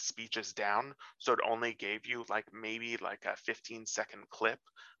edited the speeches down, so it only gave you like maybe like a 15-second clip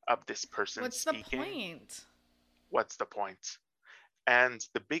of this person What's the speaking. point? What's the point? And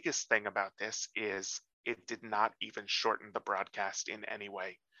the biggest thing about this is it did not even shorten the broadcast in any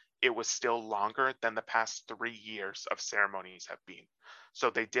way. It was still longer than the past 3 years of ceremonies have been. So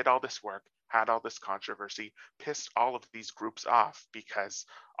they did all this work, had all this controversy, pissed all of these groups off because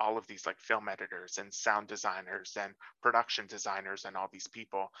all of these like film editors and sound designers and production designers and all these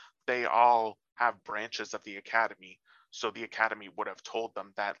people, they all have branches of the Academy. So the Academy would have told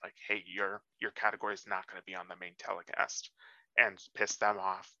them that like, hey, your category is not going to be on the main telecast, and pissed them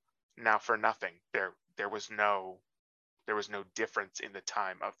off. Now for nothing. There was no difference in the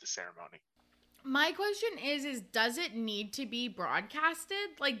time of the ceremony. My question is does it need to be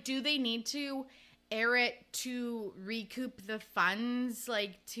broadcasted? Like, do they need to air it to recoup the funds,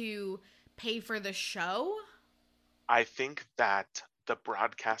 like to pay for the show? I think that the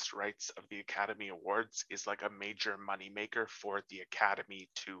broadcast rights of the Academy Awards is like a major moneymaker for the Academy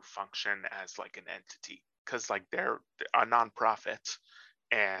to function as like an entity. Because like they're a nonprofit,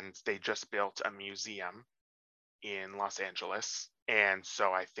 and they just built a museum in Los Angeles. And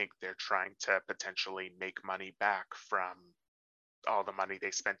so I think they're trying to potentially make money back from all the money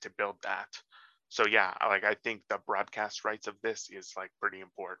they spent to build that. So yeah, like I think the broadcast rights of this is like pretty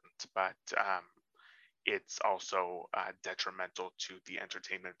important, but it's also detrimental to the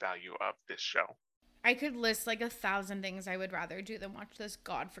entertainment value of this show. I could list like 1,000 things I would rather do than watch this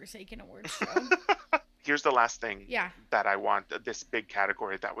godforsaken awards show. Here's the last thing Yeah. that I want, this big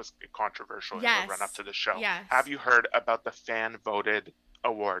category that was controversial in the run up Yes. to the show. Yes. Have you heard about the fan voted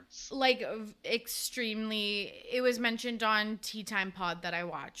awards? Like extremely, it was mentioned on Tea Time Pod that I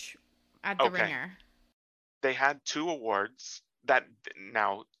watch at the Okay. Ringer. They had 2 awards that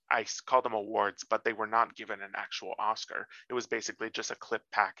now call them awards, but they were not given an actual Oscar. It was basically just a clip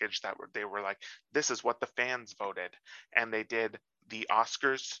package that they were like, this is what the fans voted. And they did the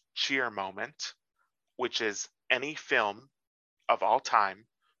Oscars cheer moment, which is any film of all time,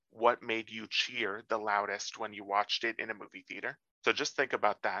 what made you cheer the loudest when you watched it in a movie theater. So just think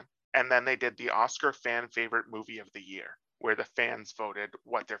about that. And then they did the Oscar fan favorite movie of the year, where the fans voted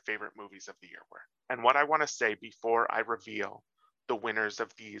what their favorite movies of the year were. And what I want to say before I reveal the winners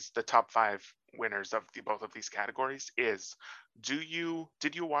of these, the top 5 winners of both of these categories is, did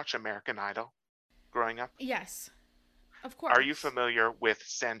you watch American Idol growing up? Yes, of course. Are you familiar with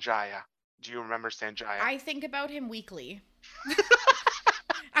Sanjaya? Do you remember Sanjaya? I think about him weekly.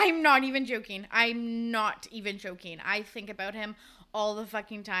 I'm not even joking. I think about him all the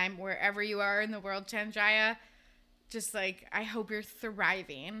fucking time, wherever you are in the world, Sanjaya. Just like, I hope you're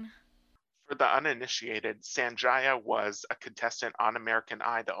thriving. For the uninitiated, Sanjaya was a contestant on American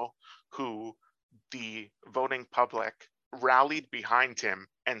Idol who the voting public rallied behind him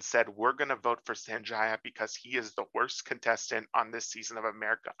and said, we're going to vote for Sanjaya because he is the worst contestant on this season of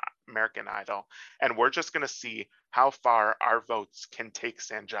American Idol. And we're just going to see how far our votes can take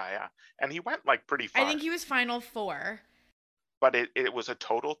Sanjaya. And he went like pretty far. I think he was final 4. But it was a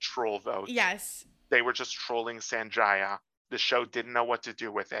total troll vote. Yes. They were just trolling Sanjaya. The show didn't know what to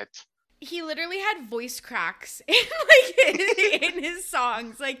do with it. He literally had voice cracks in his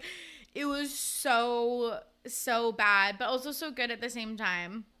songs. Like, it was so bad, but also so good at the same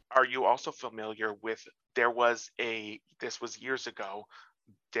time. Are you also familiar with, this was years ago,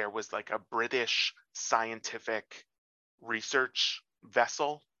 there was like a British scientific research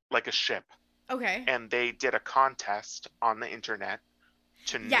vessel, like a ship. Okay. And they did a contest on the internet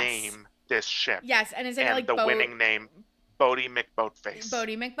to name this ship. Yes, and is it like the winning name, Boaty McBoatface.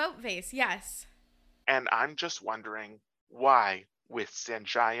 Boaty McBoatface, yes. And I'm just wondering why, with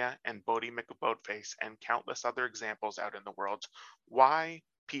Sanjaya and Boaty McBoatface and countless other examples out in the world, why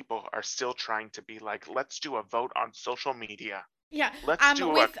people are still trying to be like, let's do a vote on social media. Yeah. Let's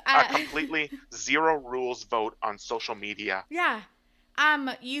do a completely zero rules vote on social media. Yeah.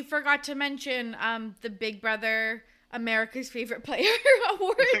 You forgot to mention the Big Brother America's Favorite Player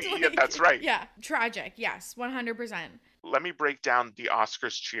award. Yeah, that's right. Yeah, tragic. Yes, 100%. Let me break down the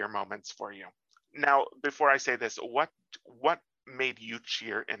Oscars cheer moments for you. Now, before I say this, what made you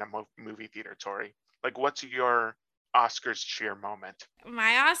cheer in a movie theater, Tori? Like, what's your Oscars cheer moment?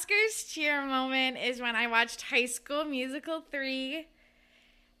 My Oscars cheer moment is when I watched High School Musical 3,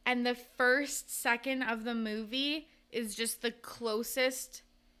 and the first second of the movie is just the closest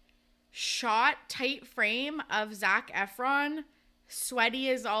shot, tight frame of Zac Efron, sweaty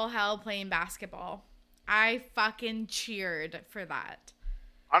as all hell playing basketball. I fucking cheered for that.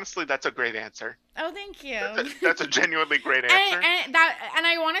 Honestly, that's a great answer. Oh, thank you. That's a genuinely great answer. And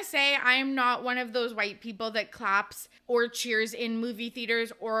I want to say I'm not one of those white people that claps or cheers in movie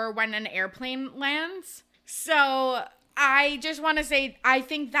theaters or when an airplane lands. So I just want to say I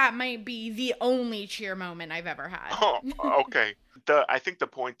think that might be the only cheer moment I've ever had. Oh, okay. I think the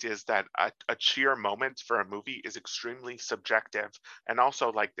point is that a cheer moment for a movie is extremely subjective. And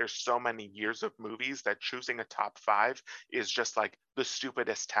also, like, there's so many years of movies that choosing a top 5 is just like the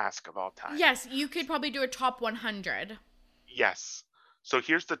stupidest task of all time. Yes, you could probably do a top 100. Yes. So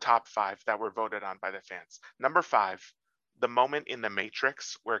here's the top 5 that were voted on by the fans. Number 5, the moment in The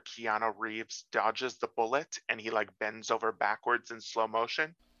Matrix where Keanu Reeves dodges the bullet and he like bends over backwards in slow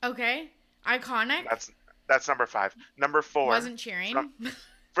motion. Okay. Iconic. That's number 5. Number 4. Wasn't cheering.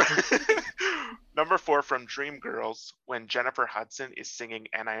 Number 4 from Dreamgirls when Jennifer Hudson is singing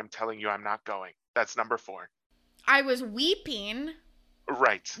And I Am Telling You I'm Not Going. That's number 4. I was weeping.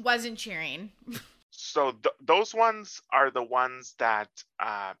 Right. Wasn't cheering. So those ones are the ones that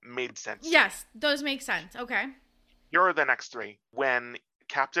made sense. Yes, those make sense. Okay. Here are the next 3. When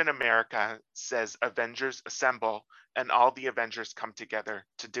Captain America says Avengers Assemble and all the Avengers come together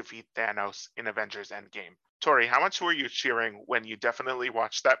to defeat Thanos in Avengers Endgame. Tori, how much were you cheering when you definitely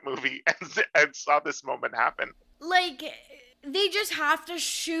watched that movie and saw this moment happen? Like, They just have to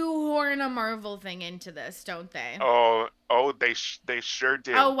shoehorn a Marvel thing into this, don't they? They sure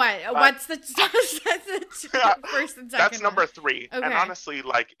do. Oh, what? What's the first and second That's number one? 3. Okay. And honestly,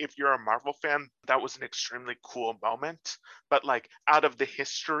 like, if you're a Marvel fan, that was an extremely cool moment. But like, out of the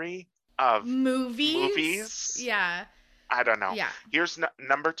history of movies, Yeah. I don't know. Yeah. Here's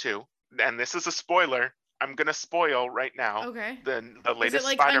number 2, and this is a spoiler. I'm gonna spoil right now. Okay. The Is it latest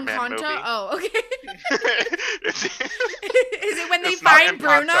like Spider-Man Encanto? movie. Oh, okay. It's, Is it when they it's not find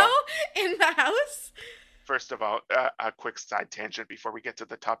Bruno Encanto. in the house? First of all, a quick side tangent before we get to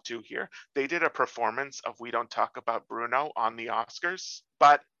the top 2 here. They did a performance of We Don't Talk About Bruno on the Oscars,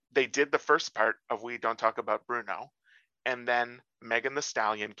 but they did the first part of We Don't Talk About Bruno. And then Megan Thee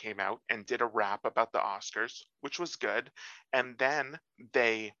Stallion came out and did a rap about the Oscars, which was good. And then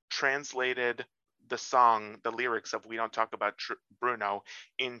they translated the song, the lyrics of We Don't Talk About Bruno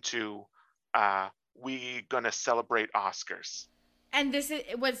into We Gonna Celebrate Oscars. And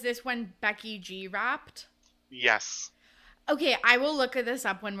was this when Becky G rapped? Yes. Okay, I will look at this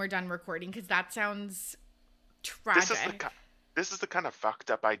up when we're done recording because that sounds tragic. This is the kind of fucked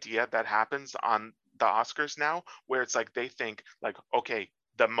up idea that happens on the Oscars now, where it's like they think like, okay,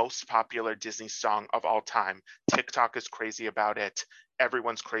 the most popular Disney song of all time, TikTok is crazy about it.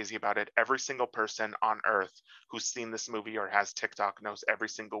 Everyone's crazy about it. Every single person on earth who's seen this movie or has TikTok knows every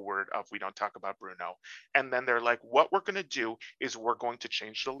single word of We Don't Talk About Bruno. And then they're like, what we're going to do is we're going to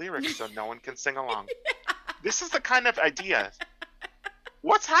change the lyrics so no one can sing along. This is the kind of idea.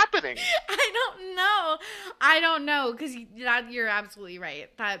 What's happening? I don't know because you're absolutely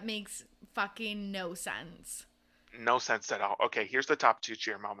right. That makes fucking no sense. No sense at all. Okay, here's the top 2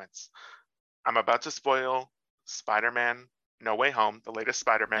 cheer moments. I'm about to spoil Spider-Man No Way Home, the latest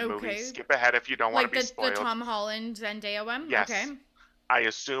Spider-Man movie. Skip ahead if you don't want to be spoiled. Like the Tom Holland Zendaya one? Yes. Okay. I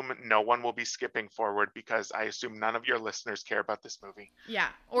assume no one will be skipping forward because I assume none of your listeners care about this movie. Yeah,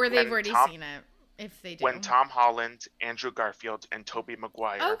 or they've already seen it. If they do. When Tom Holland, Andrew Garfield, and Tobey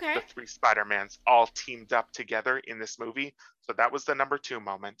Maguire, the 3 Spider-Mans, all teamed up together in this movie. So that was the number 2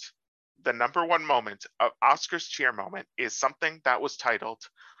 moment. The number 1 moment of Oscar's cheer moment is something that was titled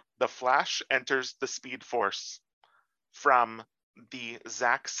The Flash Enters the Speed Force from the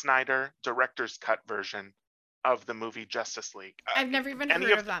Zack Snyder director's cut version of the movie Justice League. I've never even heard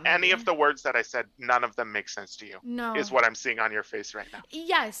of that movie. Any of the words that I said, none of them make sense to you. No. Is what I'm seeing on your face right now.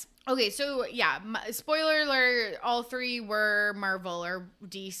 Yes. Okay, so yeah, spoiler alert, all 3 were Marvel or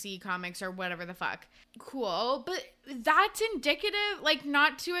DC Comics or whatever the fuck. Cool, but that's indicative, like,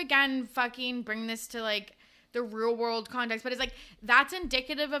 not to, again, fucking bring this to, like, the real world context, but it's, like, that's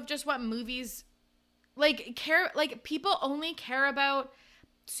indicative of just what movies, like, people only care about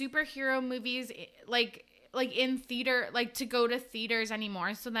superhero movies, like in theater, like to go to theaters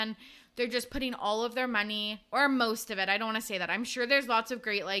anymore. So then they're just putting all of their money, or most of it. I don't want to say that. I'm sure there's lots of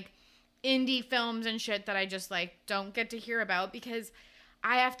great like indie films and shit that I just like don't get to hear about because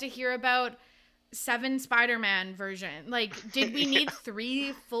I have to hear about 7 Spider-Man version. Like, did we need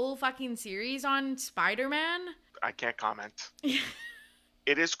 3 full fucking series on Spider-Man? I can't comment.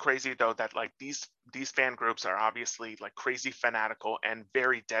 It is crazy though that like these fan groups are obviously like crazy fanatical and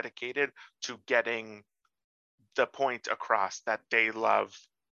very dedicated to getting the point across that they love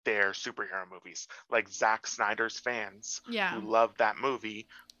their superhero movies. Like Zack Snyder's fans who love that movie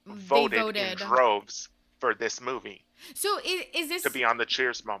voted in droves for this movie. So is this to be on the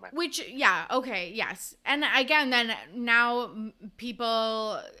cheers moment? Which, yeah, okay, yes. And again, then now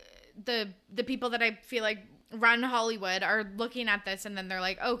people, the people that I feel like run Hollywood are looking at this and then they're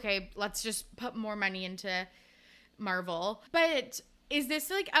like, okay, let's just put more money into Marvel. But is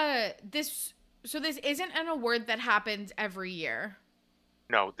this like so this isn't an award that happens every year?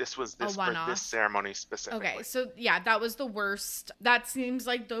 No, this was for this ceremony specifically. Okay, so yeah, that was the worst. That seems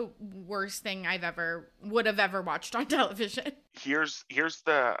like the worst thing would have ever watched on television. Here's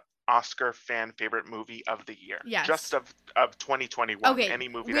the Oscar fan favorite movie of the year. Yes. Just of 2021. Okay, any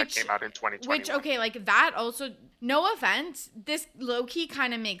movie that came out in 2021. Which, okay, like that also, no offense, this low-key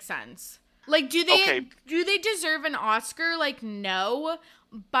kind of makes sense. Like, do they deserve an Oscar? Like, no.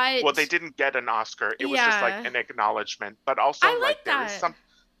 But well, they didn't get an Oscar. It was just like an acknowledgement. But also,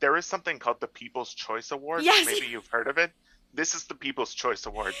 there is something called the People's Choice Awards. Yes. Maybe you've heard of it. This is the People's Choice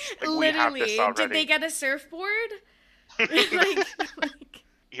Awards. Like, literally, we have this already. Did they get a surfboard?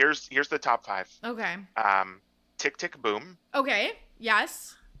 Here's the top 5. Okay. Tick Tick Boom. Okay.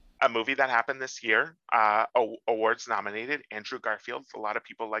 Yes. A movie that happened this year, awards nominated. Andrew Garfield. A lot of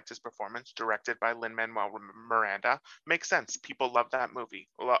people liked his performance. Directed by Lin-Manuel Miranda. Makes sense. People love that movie.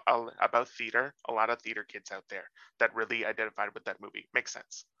 About theater. A lot of theater kids out there that really identified with that movie. Makes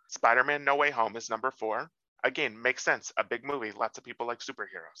sense. Spider-Man No Way Home is number 4. Again, makes sense. A big movie. Lots of people like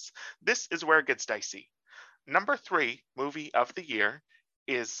superheroes. This is where it gets dicey. Number 3 movie of the year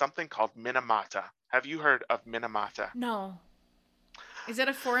is something called Minamata. Have you heard of Minamata? No. Is it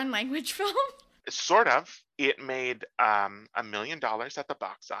a foreign language film? Sort of. It made $1 million at the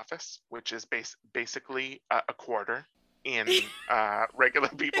box office, which is basically a quarter in regular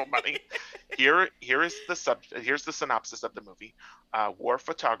people money. Here's the synopsis of the movie. War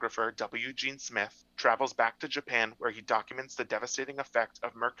photographer W. Gene Smith travels back to Japan, where he documents the devastating effect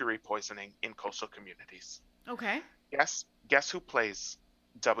of mercury poisoning in coastal communities. Okay. Guess who plays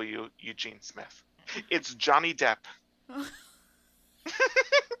W. Eugene Smith? It's Johnny Depp.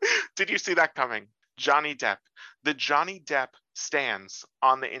 Did you see that coming? Johnny Depp. The Johnny Depp stands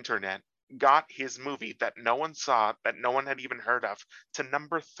on the internet got his movie that no one saw, that no one had even heard of, to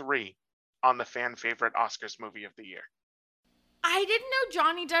number 3 on the fan favorite Oscars movie of the year. I didn't know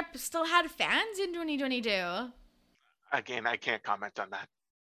Johnny Depp still had fans in 2022. Again, I can't comment on that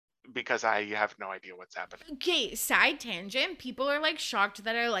because I have no idea what's happening. Okay, side tangent. People are like shocked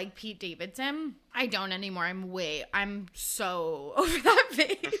that I like Pete Davidson. I don't anymore. I'm so over that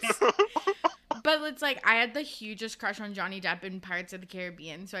face. But it's like I had the hugest crush on Johnny Depp in Pirates of the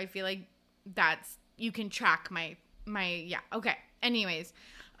Caribbean, so I feel like you can track my yeah. Okay. Anyways.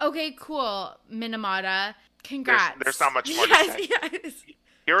 Okay, cool. Minamata. Congrats. There's not much more to say. Yes.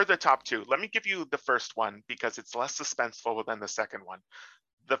 Here are the top 2. Let me give you the first one because it's less suspenseful than the second one.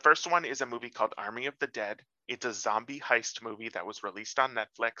 The first one is a movie called Army of the Dead. It's a zombie heist movie that was released on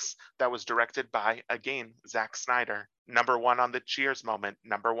Netflix that was directed by, again, Zack Snyder. Number 1 on the Cheers moment,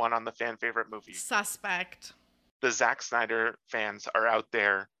 number 1 on the fan favorite movie. Suspect. The Zack Snyder fans are out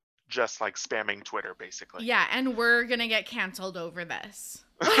there just like spamming Twitter, basically. Yeah, and we're gonna get canceled over this.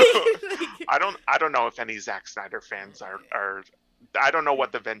 I don't know if any Zack Snyder fans are I don't know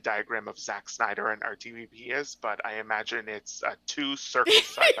what the Venn diagram of Zack Snyder and RTVP is, but I imagine it's 2 circles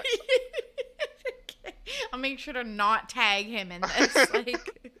side by side. Okay. I'll make sure to not tag him in this.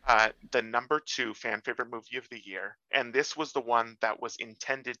 The number 2 fan favorite movie of the year, and this was the one that was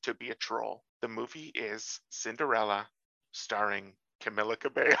intended to be a troll. The movie is Cinderella, starring Camila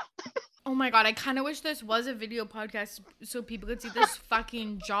Cabello. Oh my god, I kind of wish this was a video podcast so people could see this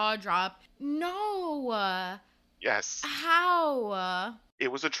fucking jaw drop. No. Yes. How?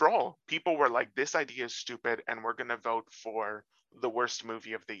 It was a troll. People were like, this idea is stupid, and we're going to vote for the worst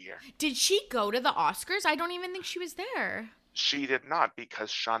movie of the year. Did she go to the Oscars? I don't even think she was there. She did not, because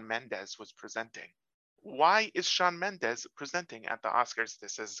Shawn Mendes was presenting. Why is Shawn Mendes presenting at the Oscars?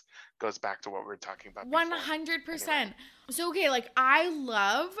 This goes back to what we were talking about before. 100%. Anyway. So, okay, like, I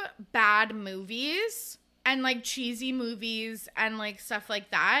love bad movies and, like, cheesy movies and, like, stuff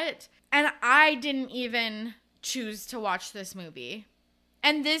like that. And I didn't even choose to watch this movie.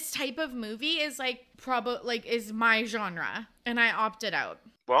 And this type of movie is, like, is my genre. And I opted out.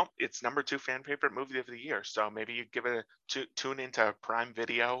 Well, it's number 2 fan favorite movie of the year, so maybe you give it tune into Prime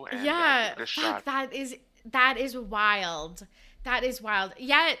Video and give it a shot. That is wild. That is wild.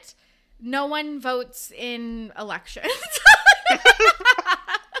 Yet no one votes in elections.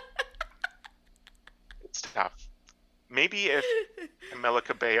 It's tough. Maybe if Camila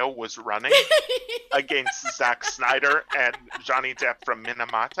Cabello was running against Zack Snyder and Johnny Depp from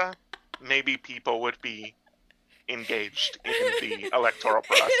Minamata, maybe people would be engaged in the electoral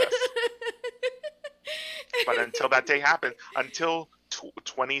process. But until that day happens, until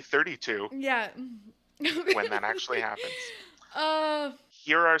 2032, yeah, when that actually happens.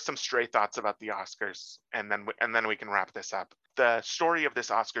 Here are some stray thoughts about the Oscars, and then we can wrap this up. The story of this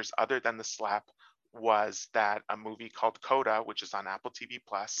Oscars, other than the slap, was that a movie called Coda, which is on Apple TV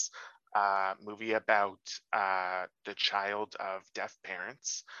Plus, movie about the child of deaf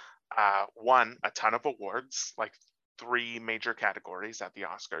parents, won a ton of awards, like 3 major categories at the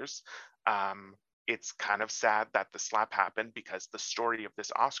Oscars. It's kind of sad that the slap happened because the story of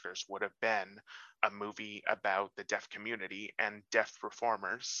this Oscars would have been a movie about the deaf community and deaf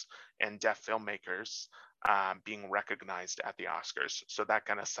performers and deaf filmmakers being recognized at the Oscars. So that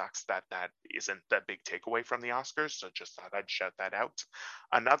kind of sucks that isn't the big takeaway from the Oscars. So just thought I'd shout that out.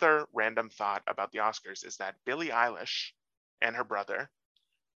 Another random thought about the Oscars is that Billie Eilish and her brother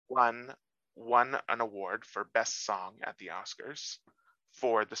won an award for Best Song at the Oscars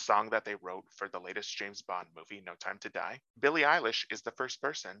for the song that they wrote for the latest James Bond movie, No Time to Die. Billie Eilish is the first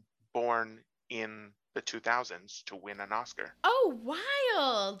person born in the 2000s to win an Oscar. Oh,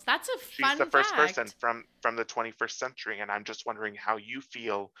 wild. That's a fun She's the first fact. person from the 21st century, and I'm just wondering how you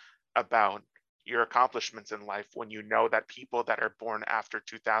feel about your accomplishments in life when you know that people that are born after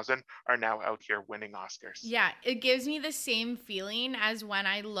 2000 are now out here winning Oscars. Yeah, it gives me the same feeling as when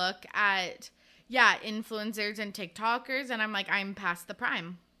I look at yeah, influencers and TikTokers, and I'm like, I'm past the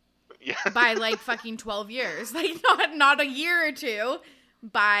prime. Yeah. By like fucking 12 years. Like not a year or two,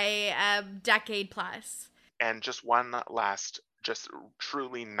 by a decade plus. And just one last, just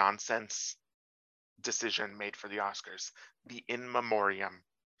truly nonsense decision made for the Oscars. The in memoriam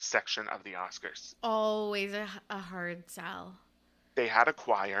section of the Oscars. Always a hard sell. They had a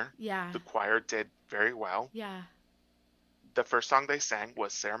choir. Yeah. The choir did very well. Yeah. The first song they sang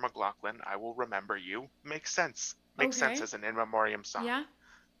was Sarah McLachlan, I Will Remember You. Makes sense. Makes sense as an in memoriam song. Yeah.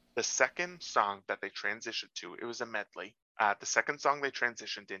 The second song that they transitioned to, it was a medley. The second song they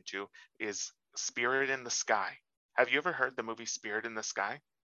transitioned into is Spirit in the Sky. Have you ever heard the movie Spirit in the Sky?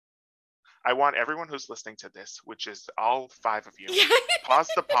 I want everyone who's listening to this, which is all 5 of you, pause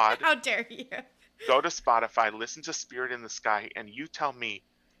the pod. How dare you? Go to Spotify, listen to Spirit in the Sky, and you tell me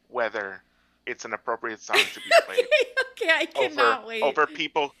whether it's an appropriate song to be played. Okay, I cannot wait. Over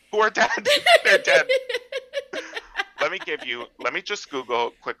people who are dead. They're dead. Let me just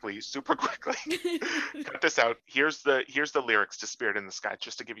Google quickly, super quickly. Cut this out. Here's the lyrics to Spirit in the Sky,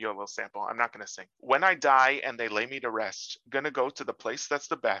 just to give you a little sample. I'm not going to sing. When I die and they lay me to rest, gonna go to the place that's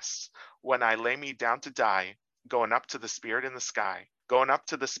the best. When I lay me down to die, going up to the Spirit in the Sky. Going up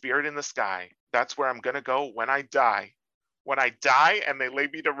to the Spirit in the Sky. That's where I'm gonna go when I die. When I die and they lay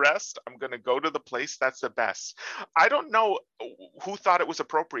me to rest, I'm going to go to the place that's the best. I don't know who thought it was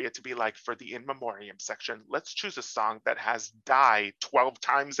appropriate to be like, for the in memoriam section, let's choose a song that has die 12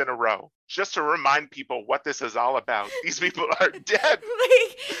 times in a row, just to remind people what this is all about. These people are dead.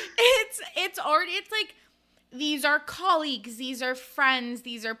 Like, it's already, it's like, these are colleagues, these are friends,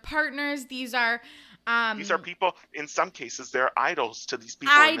 these are partners, these are people, in some cases, they're idols to these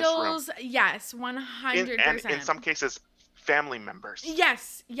people idols, in this room. Yes, 100%. And in some cases, family members.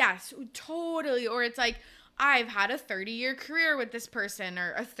 Yes, totally. Or it's like, I've had a 30-year career with this person,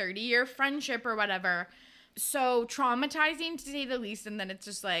 or a 30-year friendship, or whatever. So traumatizing, to say the least. And then it's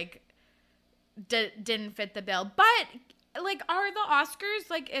just like, didn't fit the bill. But like, are the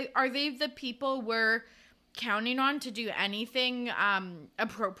Oscars, like, are they the people we're counting on to do anything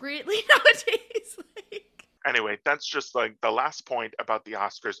appropriately nowadays? Like, anyway, that's just like the last point about the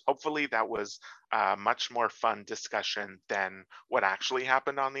Oscars. Hopefully that was a much more fun discussion than what actually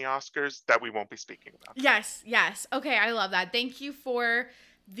happened on the Oscars that we won't be speaking about. Yes. Okay, I love that. Thank you for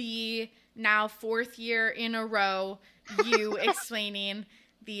the now 4th year in a row you explaining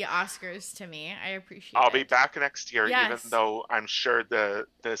the Oscars to me. I appreciate it. I'll be back next year, yes. Even though I'm sure the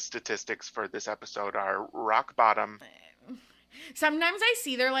statistics for this episode are rock bottom. Sometimes I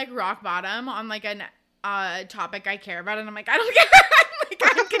see they're like rock bottom on like an topic I care about, and I'm like, I don't care.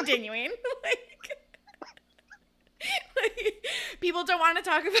 I'm continuing. like, people don't want to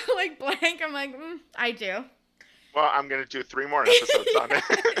talk about like blank. I'm like, I do. Well, I'm gonna do 3 more episodes on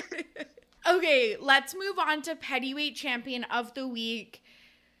it. Okay, let's move on to Pettyweight Champion of the Week.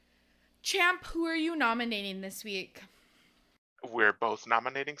 Champ, who are you nominating this week? We're both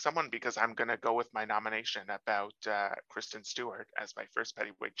nominating someone, because I'm going to go with my nomination about Kristen Stewart as my first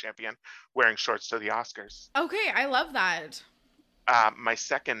Pettyweight Champion, wearing shorts to the Oscars. Okay, I love that. My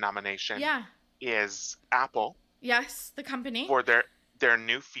second nomination is Apple. Yes, the company. For their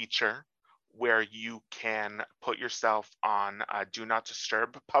new feature where you can put yourself on Do Not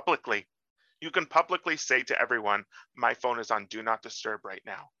Disturb publicly. You can publicly say to everyone, my phone is on Do Not Disturb right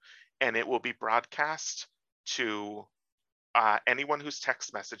now. And it will be broadcast to anyone who's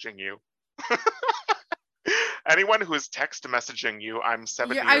text messaging you. Anyone who is text messaging you, I'm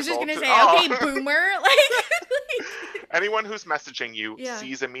 70 years old. I was just going to say, okay, boomer. Anyone who's messaging you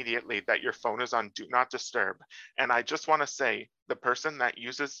sees immediately that your phone is on Do Not Disturb. And I just want to say, the person that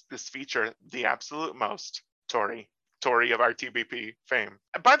uses this feature the absolute most, Tori of RTBP fame.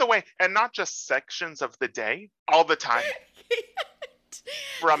 By the way, and not just sections of the day, all the time.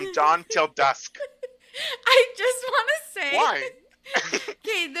 From dawn till dusk. I just want to say. Why?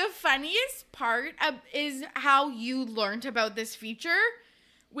 Okay, the funniest part is how you learned about this feature,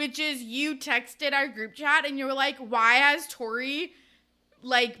 which is you texted our group chat and you were like, why has Tori,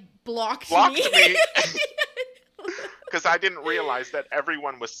 like, blocked me? Because I didn't realize that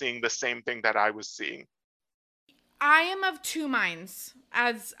everyone was seeing the same thing that I was seeing. I am of 2 minds,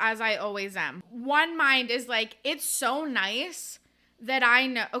 as I always am. One mind is like, it's so nice that I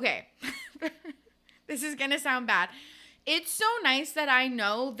know. Okay, this is gonna sound bad. It's so nice that I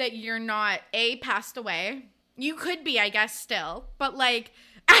know that you're not passed away. You could be, I guess, still, but like,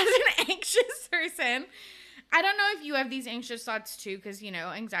 as an anxious person, I don't know if you have these anxious thoughts too, because, you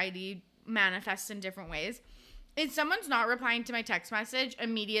know, anxiety manifests in different ways. If someone's not replying to my text message,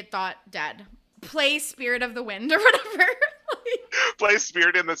 immediate thought, dead. Play Spirit of the Wind or whatever. Play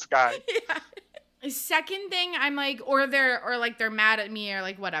Spirit in the Sky. Yeah. Second thing, I'm like, or they're mad at me or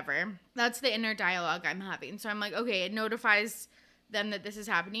like whatever. That's the inner dialogue I'm having. So I'm like, okay, it notifies them that this is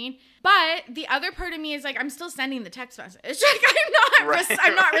happening. But the other part of me is like, I'm still sending the text message. Like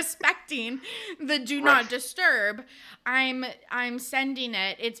I'm not respecting the do not disturb. I'm sending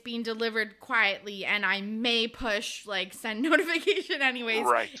it. It's being delivered quietly, and I may push like send notification anyways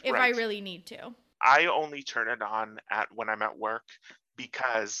if I really need to. I only turn it on when I'm at work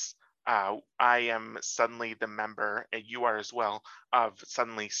because I am suddenly the member, and you are as well, of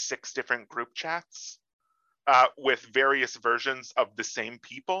suddenly 6 different group chats with various versions of the same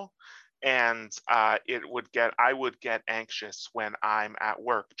people. And I would get anxious when I'm at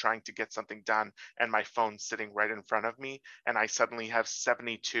work trying to get something done and my phone's sitting right in front of me, and I suddenly have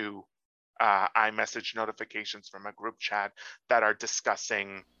 72 iMessage notifications from a group chat that are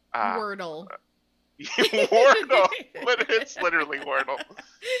discussing Wordle. Wordle, but it's literally Wordle.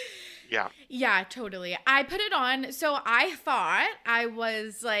 Yeah. Yeah, totally. I put it on, so I thought I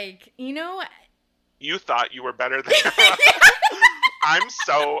was like, You thought you were better than I'm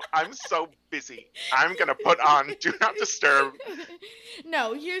so busy. I'm gonna put on Do Not Disturb.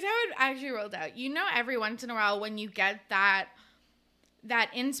 No, here's how it actually rolled out. Every once in a while when you get that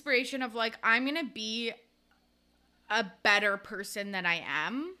inspiration of like, I'm gonna be a better person than I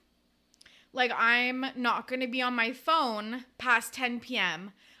am. Like, I'm not gonna be on my phone past 10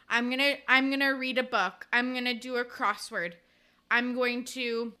 p.m. I'm gonna read a book. I'm gonna do a crossword. I'm going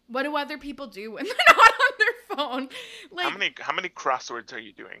to. What do other people do when they're not on their phone? Like, how many crosswords are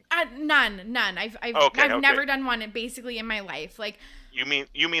you doing? None. I've never done one basically in my life. Like, you mean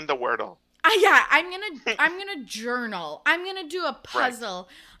the Wordle? Yeah, I'm gonna journal. I'm gonna do a puzzle.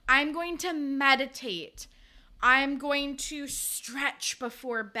 Right. I'm going to meditate. I'm going to stretch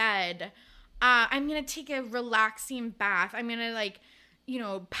before bed. I'm gonna take a relaxing bath. I'm gonna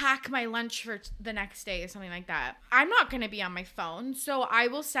pack my lunch for the next day or something like that. I'm not going to be on my phone, so I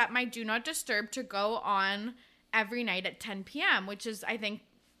will set my do not disturb to go on every night at 10 p.m., which is, I think,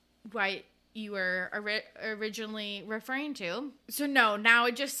 what you were originally referring to. So no, now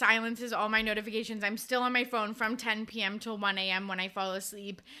it just silences all my notifications. I'm still on my phone from 10 p.m. till 1 a.m. when I fall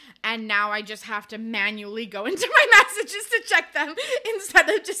asleep, and now I just have to manually go into my messages to check them instead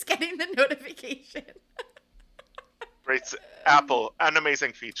of just getting the notification. Great. Apple, an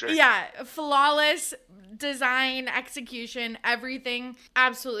amazing feature. Yeah, flawless design, execution, everything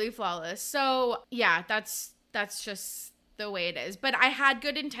absolutely flawless. So yeah, that's just the way it is. But I had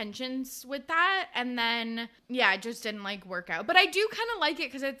good intentions with that, and then yeah, it just didn't work out. But I do kind of like it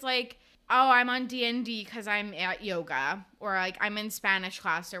because it's like, oh, I'm on D&D because I'm at yoga, or I'm in Spanish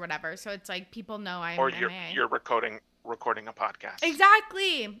class or whatever. So it's like people know I'm. Or you're recording a podcast.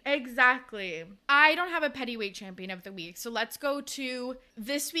 Exactly. I don't have a petty weight champion of the week, so let's go to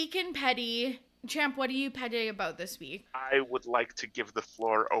this week in petty. Champ, what are you petty about this week? I would like to give the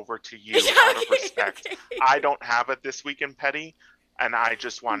floor over to you out of respect. Okay. I don't have a this week in petty, and I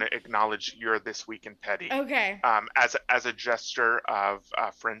just want to acknowledge your this week in petty. Okay. As a gesture of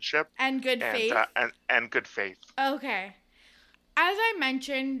friendship and good faith. And good faith. Okay. As I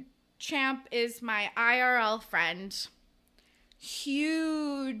mentioned, Champ is my IRL friend,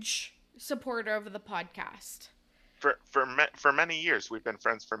 huge supporter of the podcast. For many years, we've been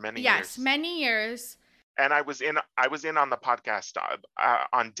friends for many years. Yes, many years. And I was in on the podcast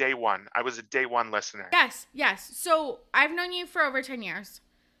on day one. I was a day one listener. Yes. So I've known you for over 10 years.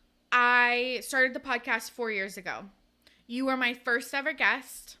 I started the podcast 4 years ago. You were my first ever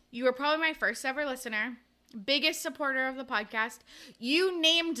guest. You were probably my first ever listener. Biggest supporter of the podcast. You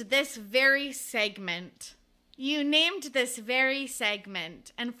named this very segment.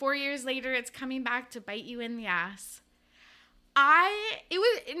 And 4 years later, it's coming back to bite you in the ass. I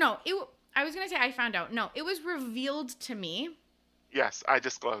was going to say I found out. No, it was revealed to me. Yes, I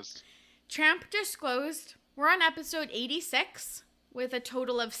disclosed. Tramp disclosed. We're on episode 86 with a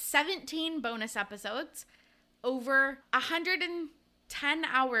total of 17 bonus episodes. Over 110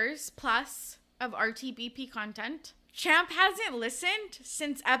 hours plus of RTBP content. Champ hasn't listened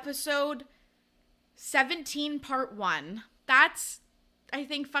since episode 17 part 1. That's, I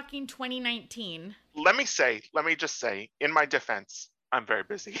think, fucking 2019. Let me just say, in my defense, I'm very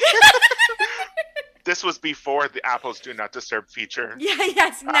busy. This was before the Apple's Do Not Disturb feature.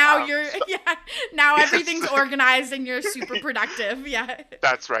 Yes. Now now everything's organized and you're super productive. Yeah.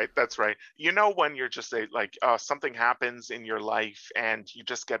 That's right. You know, when you're just something happens in your life and you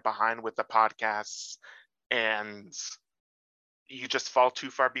just get behind with the podcasts and you just fall too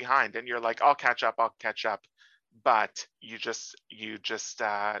far behind and you're like, I'll catch up. but you just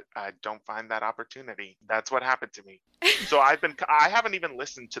don't find that opportunity. That's what happened to me. So I haven't even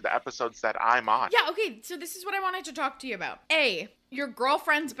listened to the episodes that I'm on. Yeah, okay, so this is what I wanted to talk to you about. A, your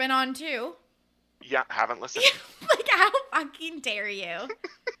girlfriend's been on too. Yeah, haven't listened. Like, how fucking dare you?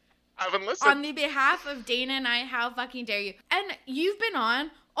 Haven't listened. On the behalf of Dana and I, how fucking dare you? And you've been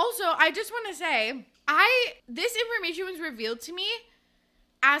on. Also, I just want to say, this information was revealed to me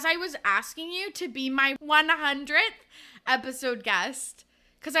as I was asking you to be my 100th episode guest.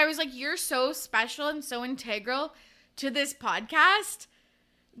 Because I was like, you're so special and so integral to this podcast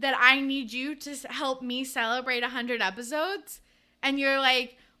that I need you to help me celebrate 100 episodes. And you're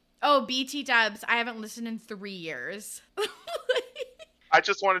like, oh, BT dubs, I haven't listened in 3 years. I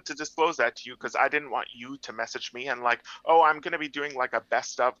just wanted to disclose that to you because I didn't want you to message me and like, oh, I'm going to be doing like a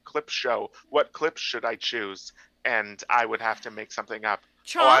best of clip show. What clips should I choose? And I would have to make something up.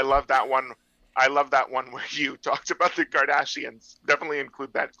 Chomp. Oh, I love that one. I love that one where you talked about the Kardashians. Definitely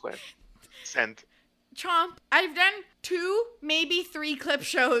include that clip. Send. Chomp, I've done 2, maybe 3 clip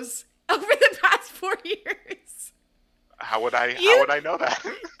shows over the past 4 years. How would I know that?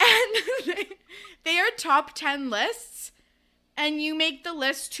 And they are top 10 lists, and you make the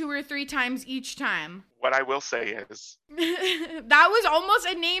list 2 or 3 times each time. What I will say is that was almost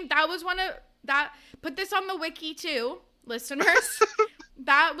a name. That was one of that. Put this on the wiki too, listeners.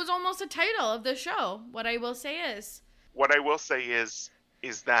 That was almost a title of the show. What I will say is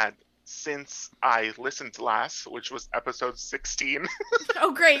that since I listened last, which was episode 16.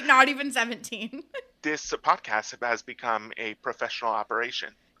 Oh, great. Not even 17. This podcast has become a professional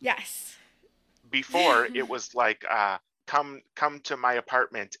operation. Yes. Before, it was like, come to my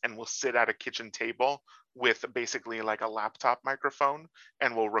apartment and we'll sit at a kitchen table with basically like a laptop microphone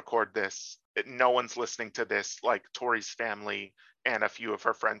and we'll record this. No one's listening to this. Like Tori's family and a few of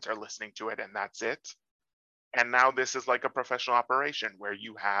her friends are listening to it, and that's it. And now this is like a professional operation where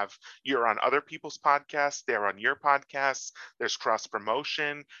you're on other people's podcasts, they're on your podcasts, there's cross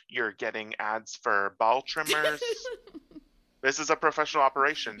promotion, you're getting ads for ball trimmers. This is a professional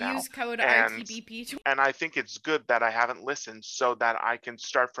operation now. Use code RTBP. And I think it's good that I haven't listened so that I can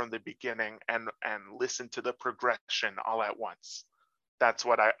start from the beginning and listen to the progression all at once. That's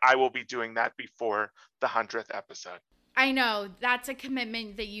what I will be doing that before the 100th episode. I know. That's a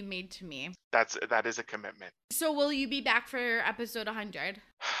commitment that you made to me. That is a commitment. So will you be back for episode 100?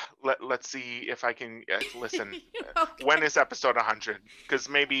 Let's see if I can listen. Okay. When is episode 100? Because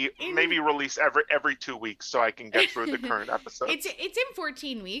maybe release every 2 weeks so I can get through the current episode. It's in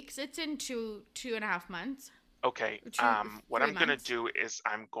 14 weeks. It's in two and a half months. Okay. What I'm going to do is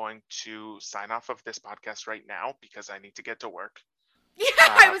I'm going to sign off of this podcast right now because I need to get to work. Yeah,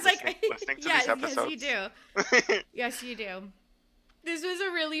 I was listening to these episodes. Yes, you do. Yes, you do. This was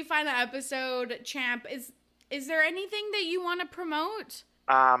a really fun episode, Champ. Is there anything that you want to promote?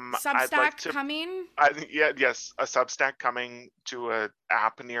 Substack coming? Yes, a Substack coming to an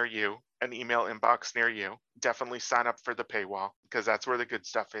app near you, an email inbox near you. Definitely sign up for the paywall because that's where the good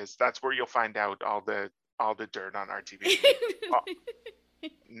stuff is. That's where you'll find out all the dirt on RTV.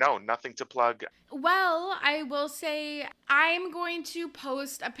 No, nothing to plug. Well, I will say I'm going to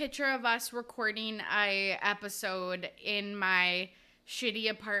post a picture of us recording a episode in my shitty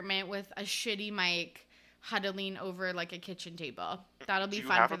apartment with a shitty mic huddling over like a kitchen table. That'll be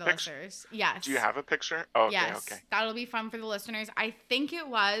fun for the listeners. Yes. Do you have a picture? Oh, okay, yes. Okay. That'll be fun for the listeners. I think it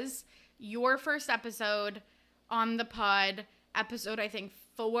was your first episode on the pod, episode I think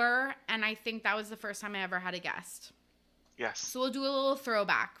 4, and I think that was the first time I ever had a guest. Yes. So we'll do a little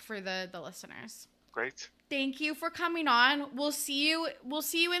throwback for the listeners. Great. Thank you for coming on. We'll see you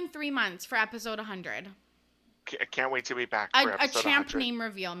in 3 months for episode 100. I can't wait to be back for episode 100. A champ name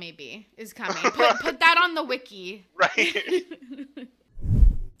reveal maybe is coming. Put that on the wiki. Right.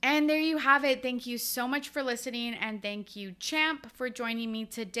 And there you have it. Thank you so much for listening, and thank you, Champ, for joining me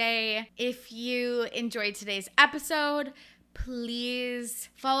today. If you enjoyed today's episode, please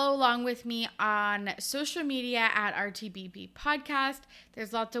follow along with me on social media at RTBP Podcast.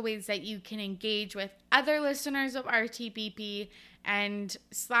 There's lots of ways that you can engage with other listeners of RTBP and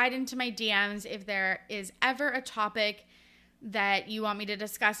slide into my DMs if there is ever a topic that you want me to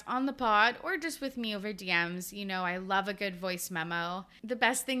discuss on the pod or just with me over DMs. You know, I love a good voice memo. The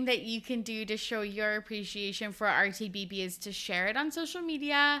best thing that you can do to show your appreciation for RTBP is to share it on social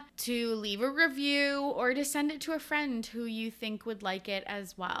media, to leave a review, or to send it to a friend who you think would like it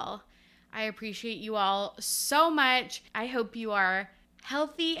as well. I appreciate you all so much. I hope you are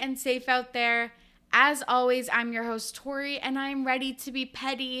healthy and safe out there. As always, I'm your host, Tori, and I'm ready to be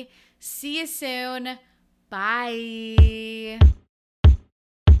petty. See you soon. Bye.